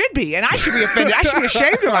 You should be, and I should be offended. I should be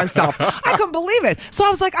ashamed of myself. I couldn't believe it. So I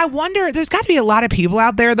was like, I wonder, there's got to be a lot of people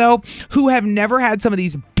out there, though, who have never had some of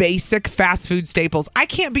these basic fast food staples. I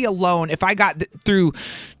can't be alone if I got through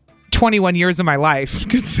 21 years of my life,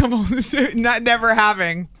 because never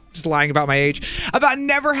having, just lying about my age, about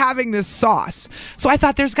never having this sauce. So I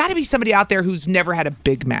thought there's got to be somebody out there who's never had a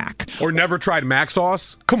Big Mac. Or never tried Mac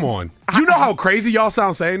sauce? Come on. You know how crazy y'all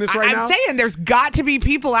sound saying this right now? I'm saying there's got to be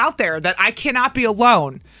people out there that I cannot be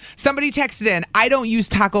alone. Somebody texted in, I don't use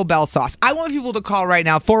Taco Bell sauce. I want people to call right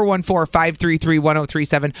now,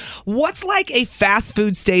 414-533-1037. What's like a fast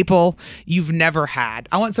food staple you've never had?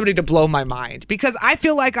 I want somebody to blow my mind, because I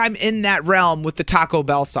feel like I'm in that realm with the Taco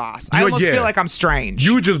Bell sauce. I almost feel like I'm strange.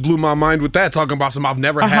 You just blew my mind with that, talking about some I've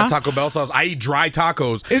never had Taco Bell sauce. I eat dry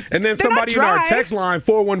tacos. And then somebody in our text line,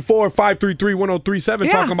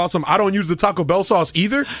 414-533-1037, talking about some I don't use the Taco Bell sauce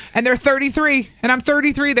either. And they're 33, and I'm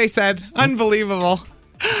 33, they said. Unbelievable.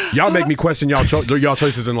 Y'all make me question y'all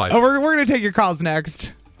choices in life. We're going to take your calls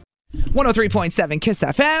next. 103.7 KISS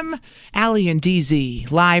FM, Allie and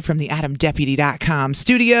DZ, live from the AdamDeputy.com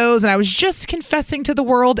studios. And I was just confessing to the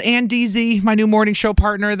world and DZ, my new morning show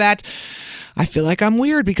partner, that I feel like I'm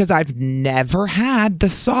weird because I've never had the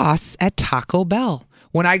sauce at Taco Bell.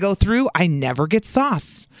 When I go through, I never get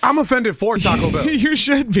sauce. I'm offended for Taco Bell. You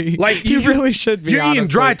should be. Like you really should be. You're eating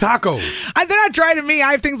dry tacos. They're not dry to me.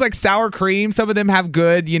 I have things like sour cream. Some of them have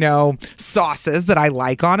good, sauces that I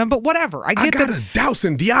like on them. But whatever. I got a douse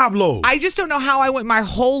in Diablo. I just don't know how I went my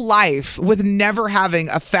whole life with never having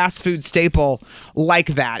a fast food staple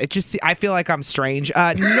like that. I feel like I'm strange.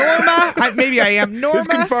 Norma, maybe I am. Norma. It's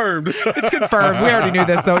confirmed. It's confirmed. We already knew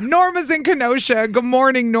this. So Norma's in Kenosha. Good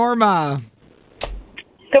morning, Norma.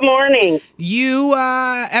 Good morning. You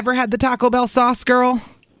ever had the Taco Bell sauce, girl?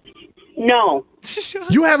 No.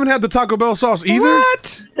 You haven't had the Taco Bell sauce either?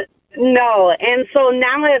 What? No. And so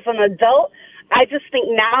now as an adult, I just think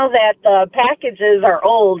now that the packages are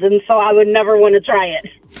old, and so I would never want to try it.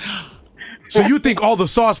 So you think all the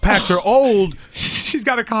sauce packs are old? She's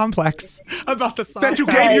got a complex about the sauce that you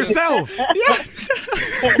gave yourself. Yes.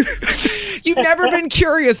 You've never been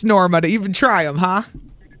curious, Norma, to even try them, huh?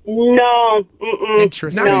 No.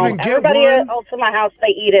 Interesting. Not even get Everybody one? else in my house, they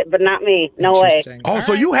eat it, but not me. No way. Oh,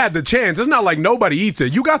 so you had the chance. It's not like nobody eats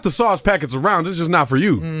it. You got the sauce packets around. It's just not for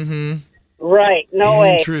you. Mm-hmm. Right. No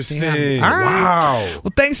way. Interesting. All right. Wow.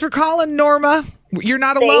 Well, thanks for calling, Norma. You're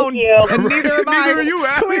not alone. Thank you. And neither am I. Neither are you,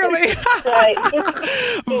 Clearly. Right.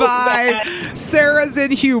 Bye. Sarah's in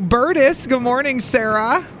Hubertus. Good morning,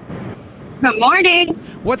 Sarah. Good morning.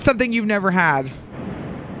 What's something you've never had?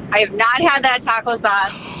 I have not had that taco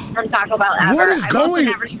sauce from Taco Bell ever. What is going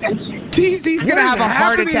on? TZ's going to have a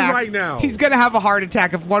heart attack right now. He's going to have a heart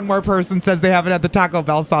attack if one more person says they haven't had the Taco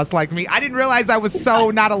Bell sauce like me. I didn't realize I was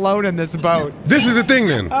so not alone in this boat. This is the thing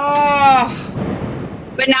then. But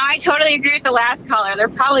now I totally agree with the last caller. They're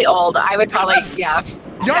probably old. I would probably, Y'all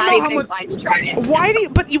not know even inclined to try it. Why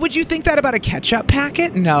would you think that about a ketchup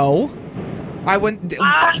packet? No. I wouldn't.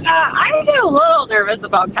 I get a little nervous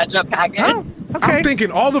about ketchup packets. Oh, okay. I'm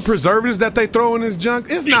thinking all the preservatives that they throw in this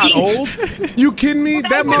junk, it's not old. You kidding me?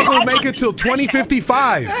 That mug will make it till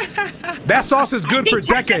 2055. That sauce is good for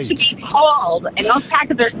decades. To be cold, and those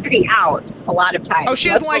packets are sitting out a lot of times. Oh, she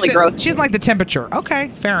doesn't like she doesn't like the temperature. Okay,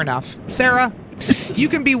 fair enough. Sarah, you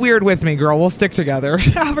can be weird with me, girl. We'll stick together.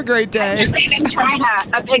 Have a great day. I didn't even try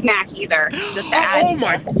a Big Mac either. Just to add. Oh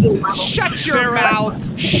my! Shut your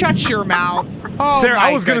mouth! Shut your mouth! Oh, Sarah, my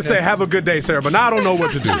I was gonna say goodness. have a good day, Sarah, but now I don't know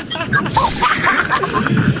what to do.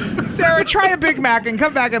 Sarah, try a Big Mac and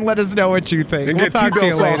come back and let us know what you think. And we'll get talk to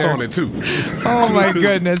you T-Bell sauce later. on it, too. Oh, my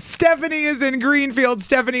goodness. Stephanie is in Greenfield.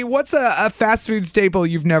 Stephanie, what's a fast food staple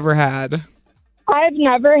you've never had? I've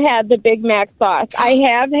never had the Big Mac sauce. I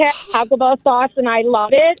have had Taco Bell sauce, and I love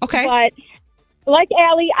it. Okay. But like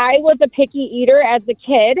Allie, I was a picky eater as a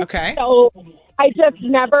kid. Okay. So I just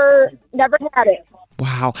never had it.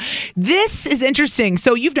 Wow. This is interesting.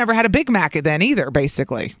 So you've never had a Big Mac then either,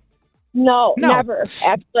 basically. No, never.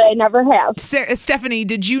 Actually, I never have. Stephanie,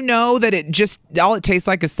 did you know that all it tastes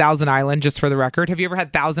like is Thousand Island, just for the record? Have you ever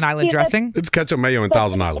had Thousand Island dressing? It's ketchup, mayo, and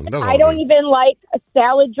Thousand Island. That's I don't even like a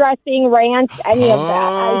salad dressing, ranch, any of Oh.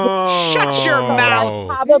 that. Shut your mouth.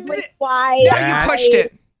 That's probably why. Now you pushed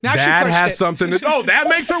it. Now that she pushed has it. something to. Oh, that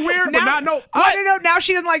makes her weird, but not no. Oh, no. Now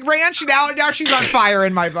she doesn't like ranch. Now she's on fire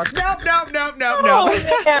in my book. Nope.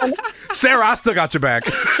 Oh, Sarah, I still got your back.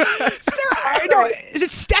 Sarah, no, is it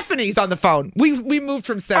Stephanie's on the phone? We moved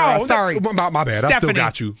from Sarah. Oh, Sorry. My bad. Stephanie. I still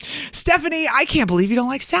got you. Stephanie, I can't believe you don't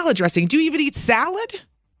like salad dressing. Do you even eat salad?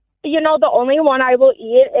 You know, the only one I will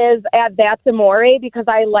eat is at That's Amore because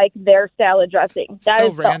I like their salad dressing. That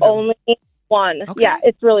is the only one. Okay. Yeah,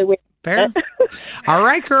 it's really weird. Fair. All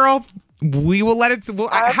right, girl. We will let it.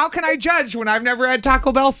 How can I judge when I've never had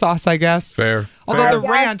Taco Bell sauce, I guess? Fair. Although the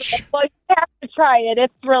ranch. Well, you have to try it.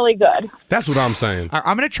 It's really good. That's what I'm saying.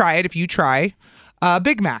 I'm going to try it if you try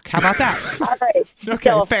Big Mac. How about that? All right.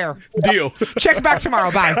 Okay, fair. Deal. Check back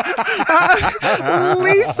tomorrow. Bye.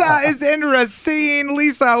 Lisa is in Racine.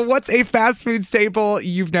 Lisa, what's a fast food staple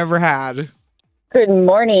you've never had? Good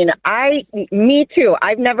morning. Me too.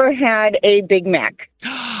 I've never had a Big Mac.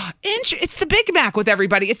 It's the Big Mac with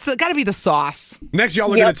everybody. It's got to be the sauce. Next,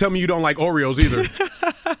 y'all are going to tell me you don't like Oreos either.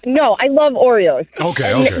 No, I love Oreos.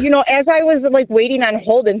 Okay, And, okay. you know, as I was like waiting on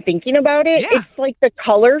hold and thinking about it, it's like the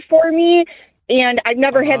color for me. And I've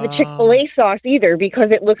never had the Chick-fil-A sauce either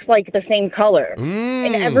because it looks like the same color.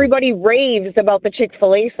 And everybody raves about the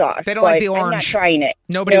Chick-fil-A sauce. They don't like the I'm not orange. trying it.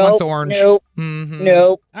 Nobody wants orange. Nope. Mm-hmm.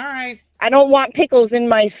 Nope. All right. I don't want pickles in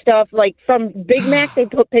my stuff. Like from Big Mac, they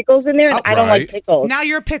put pickles in there, and I don't like pickles. Now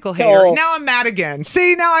you're a pickle hater. So- Now I'm mad again.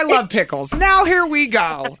 See, now I love pickles. Now here we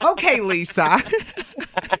go. Okay, Lisa.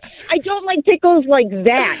 I don't like pickles like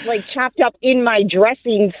that, like chopped up in my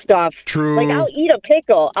dressing stuff. True. Like I'll eat a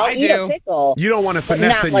pickle. I'll eat a pickle. You don't want to but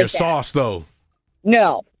finesse not in like your that. sauce, though.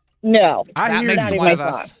 No. That makes Not in one my of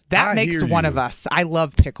us. sauce. That makes one of us. I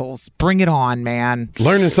love pickles. Bring it on, man.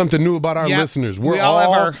 Learning something new about our Yep. listeners. We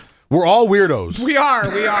all We're all weirdos. We are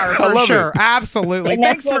I for love sure. it. Absolutely. And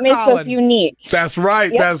Thanks that's for what makes calling. us unique. That's right.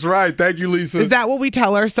 Yep. That's right. Thank you, Lisa. Is that what we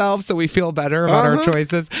tell ourselves so we feel better about our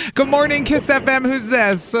choices? Good morning, Kiss FM. Who's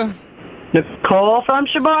this? Nicole from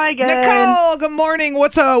Sheboygan. Nicole, good morning.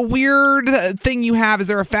 What's a weird thing you have? Is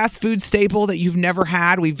there a fast food staple that you've never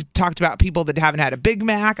had? We've talked about people that haven't had a Big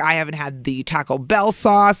Mac. I haven't had the Taco Bell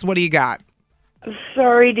sauce. What do you got?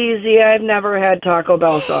 Sorry, DZ, I've never had Taco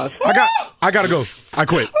Bell sauce. I gotta go. I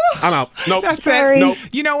quit. I'm out. Nope. That's Sorry. it. Nope.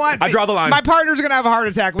 You know what? I draw the line. My partner's going to have a heart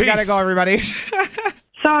attack. We Peace. got to go, everybody.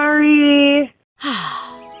 Sorry.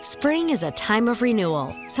 Spring is a time of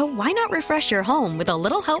renewal, so why not refresh your home with a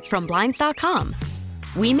little help from Blinds.com?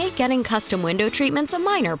 We make getting custom window treatments a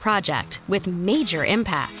minor project with major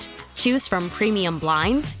impact. Choose from premium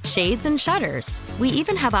blinds, shades, and shutters. We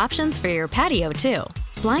even have options for your patio, too.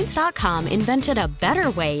 Blinds.com invented a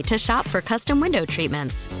better way to shop for custom window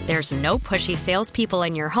treatments. There's no pushy salespeople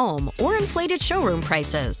in your home or inflated showroom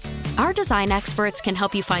prices. Our design experts can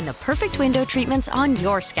help you find the perfect window treatments on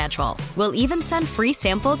your schedule. We'll even send free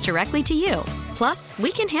samples directly to you. Plus,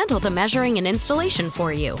 we can handle the measuring and installation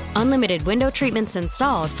for you. Unlimited window treatments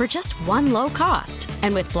installed for just one low cost.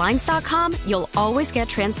 And with Blinds.com, you'll always get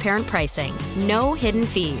transparent pricing. No hidden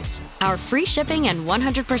fees. Our free shipping and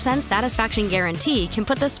 100% satisfaction guarantee can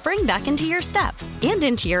put the spring back into your step and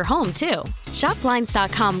into your home, too. Shop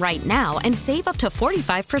Blinds.com right now and save up to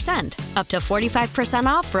 45%. Up to 45%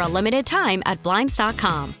 off for a limited time at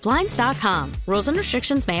Blinds.com. Blinds.com. Rules and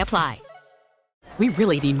restrictions may apply. We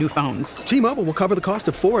really need new phones. T-Mobile will cover the cost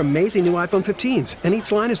of 4 amazing new iPhone 15s, and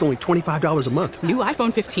each line is only $25 a month. New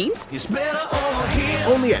iPhone 15s? It's better over here.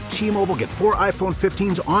 Only at T-Mobile, get 4 iPhone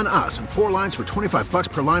 15s on us and 4 lines for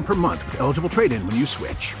 $25 per line per month with eligible trade-in when you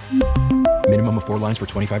switch. Minimum of 4 lines for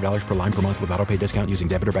 $25 per line per month with autopay discount using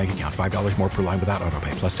debit or bank account. $5 more per line without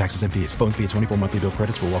autopay, plus taxes and fees. Phone fee at 24 monthly bill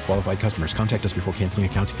credits for well-qualified customers. Contact us before canceling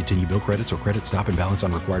account to continue bill credits or credit stop and balance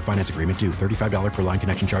on required finance agreement due. $35 per line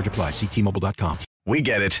connection charge applies. See T-Mobile.com. We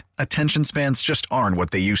get it. Attention spans just aren't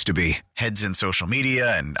what they used to be. Heads in social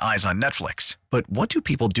media and eyes on Netflix. But what do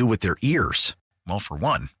people do with their ears? Well, for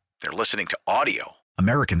one, they're listening to audio.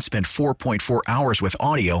 Americans spend 4.4 hours with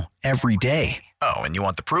audio every day. Oh, and you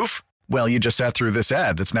want the proof? Well, you just sat through this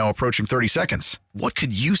ad that's now approaching 30 seconds. What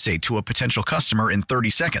could you say to a potential customer in 30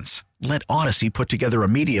 seconds? Let Odyssey put together a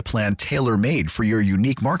media plan tailor-made for your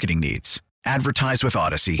unique marketing needs. Advertise with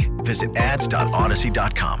Odyssey. Visit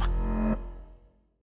ads.odyssey.com.